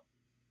itself.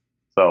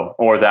 So,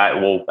 or that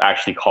will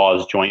actually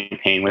cause joint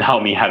pain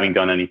without me having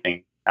done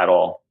anything at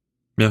all.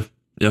 Yeah,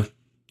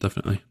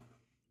 definitely.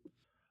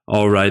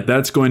 All right,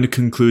 that's going to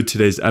conclude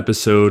today's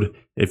episode.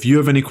 If you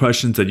have any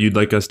questions that you'd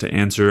like us to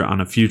answer on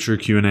a future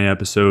Q&A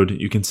episode,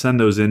 you can send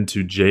those in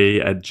to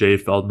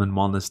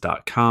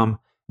jay@jayfeldmanwellness.com.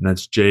 And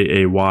that's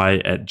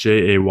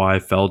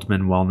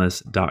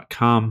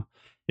jay@jayfeldmanwellness.com.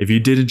 If you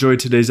did enjoy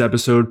today's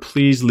episode,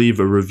 please leave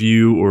a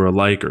review or a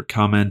like or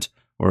comment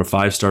or a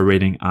 5-star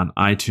rating on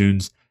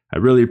iTunes. I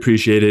really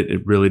appreciate it.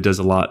 It really does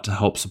a lot to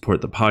help support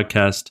the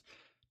podcast.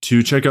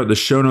 To check out the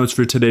show notes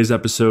for today's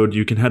episode,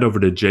 you can head over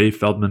to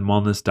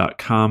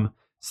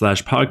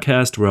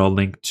jayfeldmanwellness.com/podcast, where I'll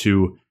link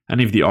to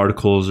any of the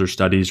articles or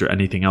studies or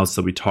anything else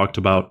that we talked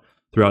about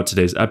throughout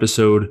today's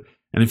episode.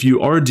 And if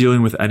you are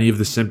dealing with any of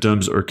the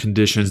symptoms or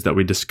conditions that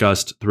we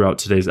discussed throughout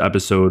today's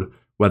episode,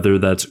 whether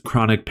that's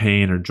chronic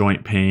pain or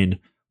joint pain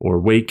or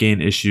weight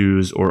gain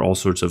issues or all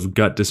sorts of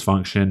gut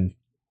dysfunction,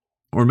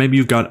 or maybe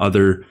you've got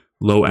other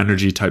low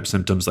energy type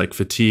symptoms like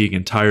fatigue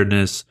and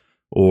tiredness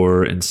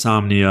or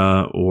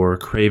insomnia or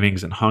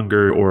cravings and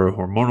hunger or a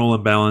hormonal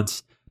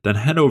imbalance, then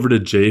head over to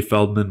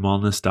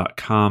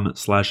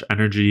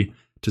jfeldmanwellness.com/energy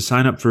to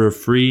sign up for a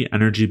free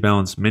energy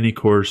balance mini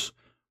course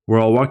where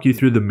I'll walk you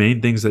through the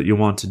main things that you'll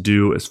want to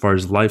do as far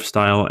as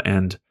lifestyle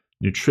and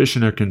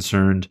nutrition are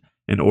concerned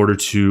in order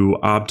to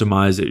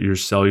optimize your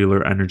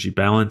cellular energy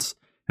balance.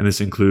 And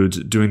this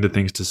includes doing the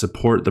things to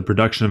support the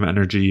production of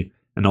energy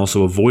and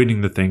also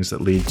avoiding the things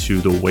that lead to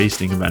the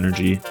wasting of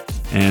energy.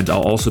 And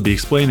I'll also be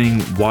explaining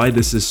why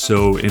this is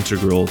so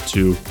integral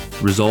to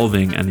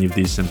resolving any of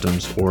these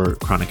symptoms or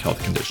chronic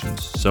health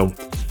conditions. So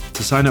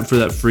to sign up for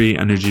that free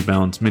energy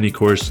balance mini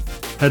course,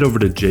 head over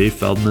to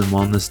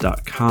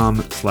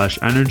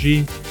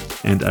jfeldmanwellness.com/energy,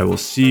 and I will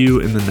see you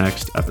in the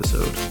next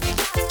episode.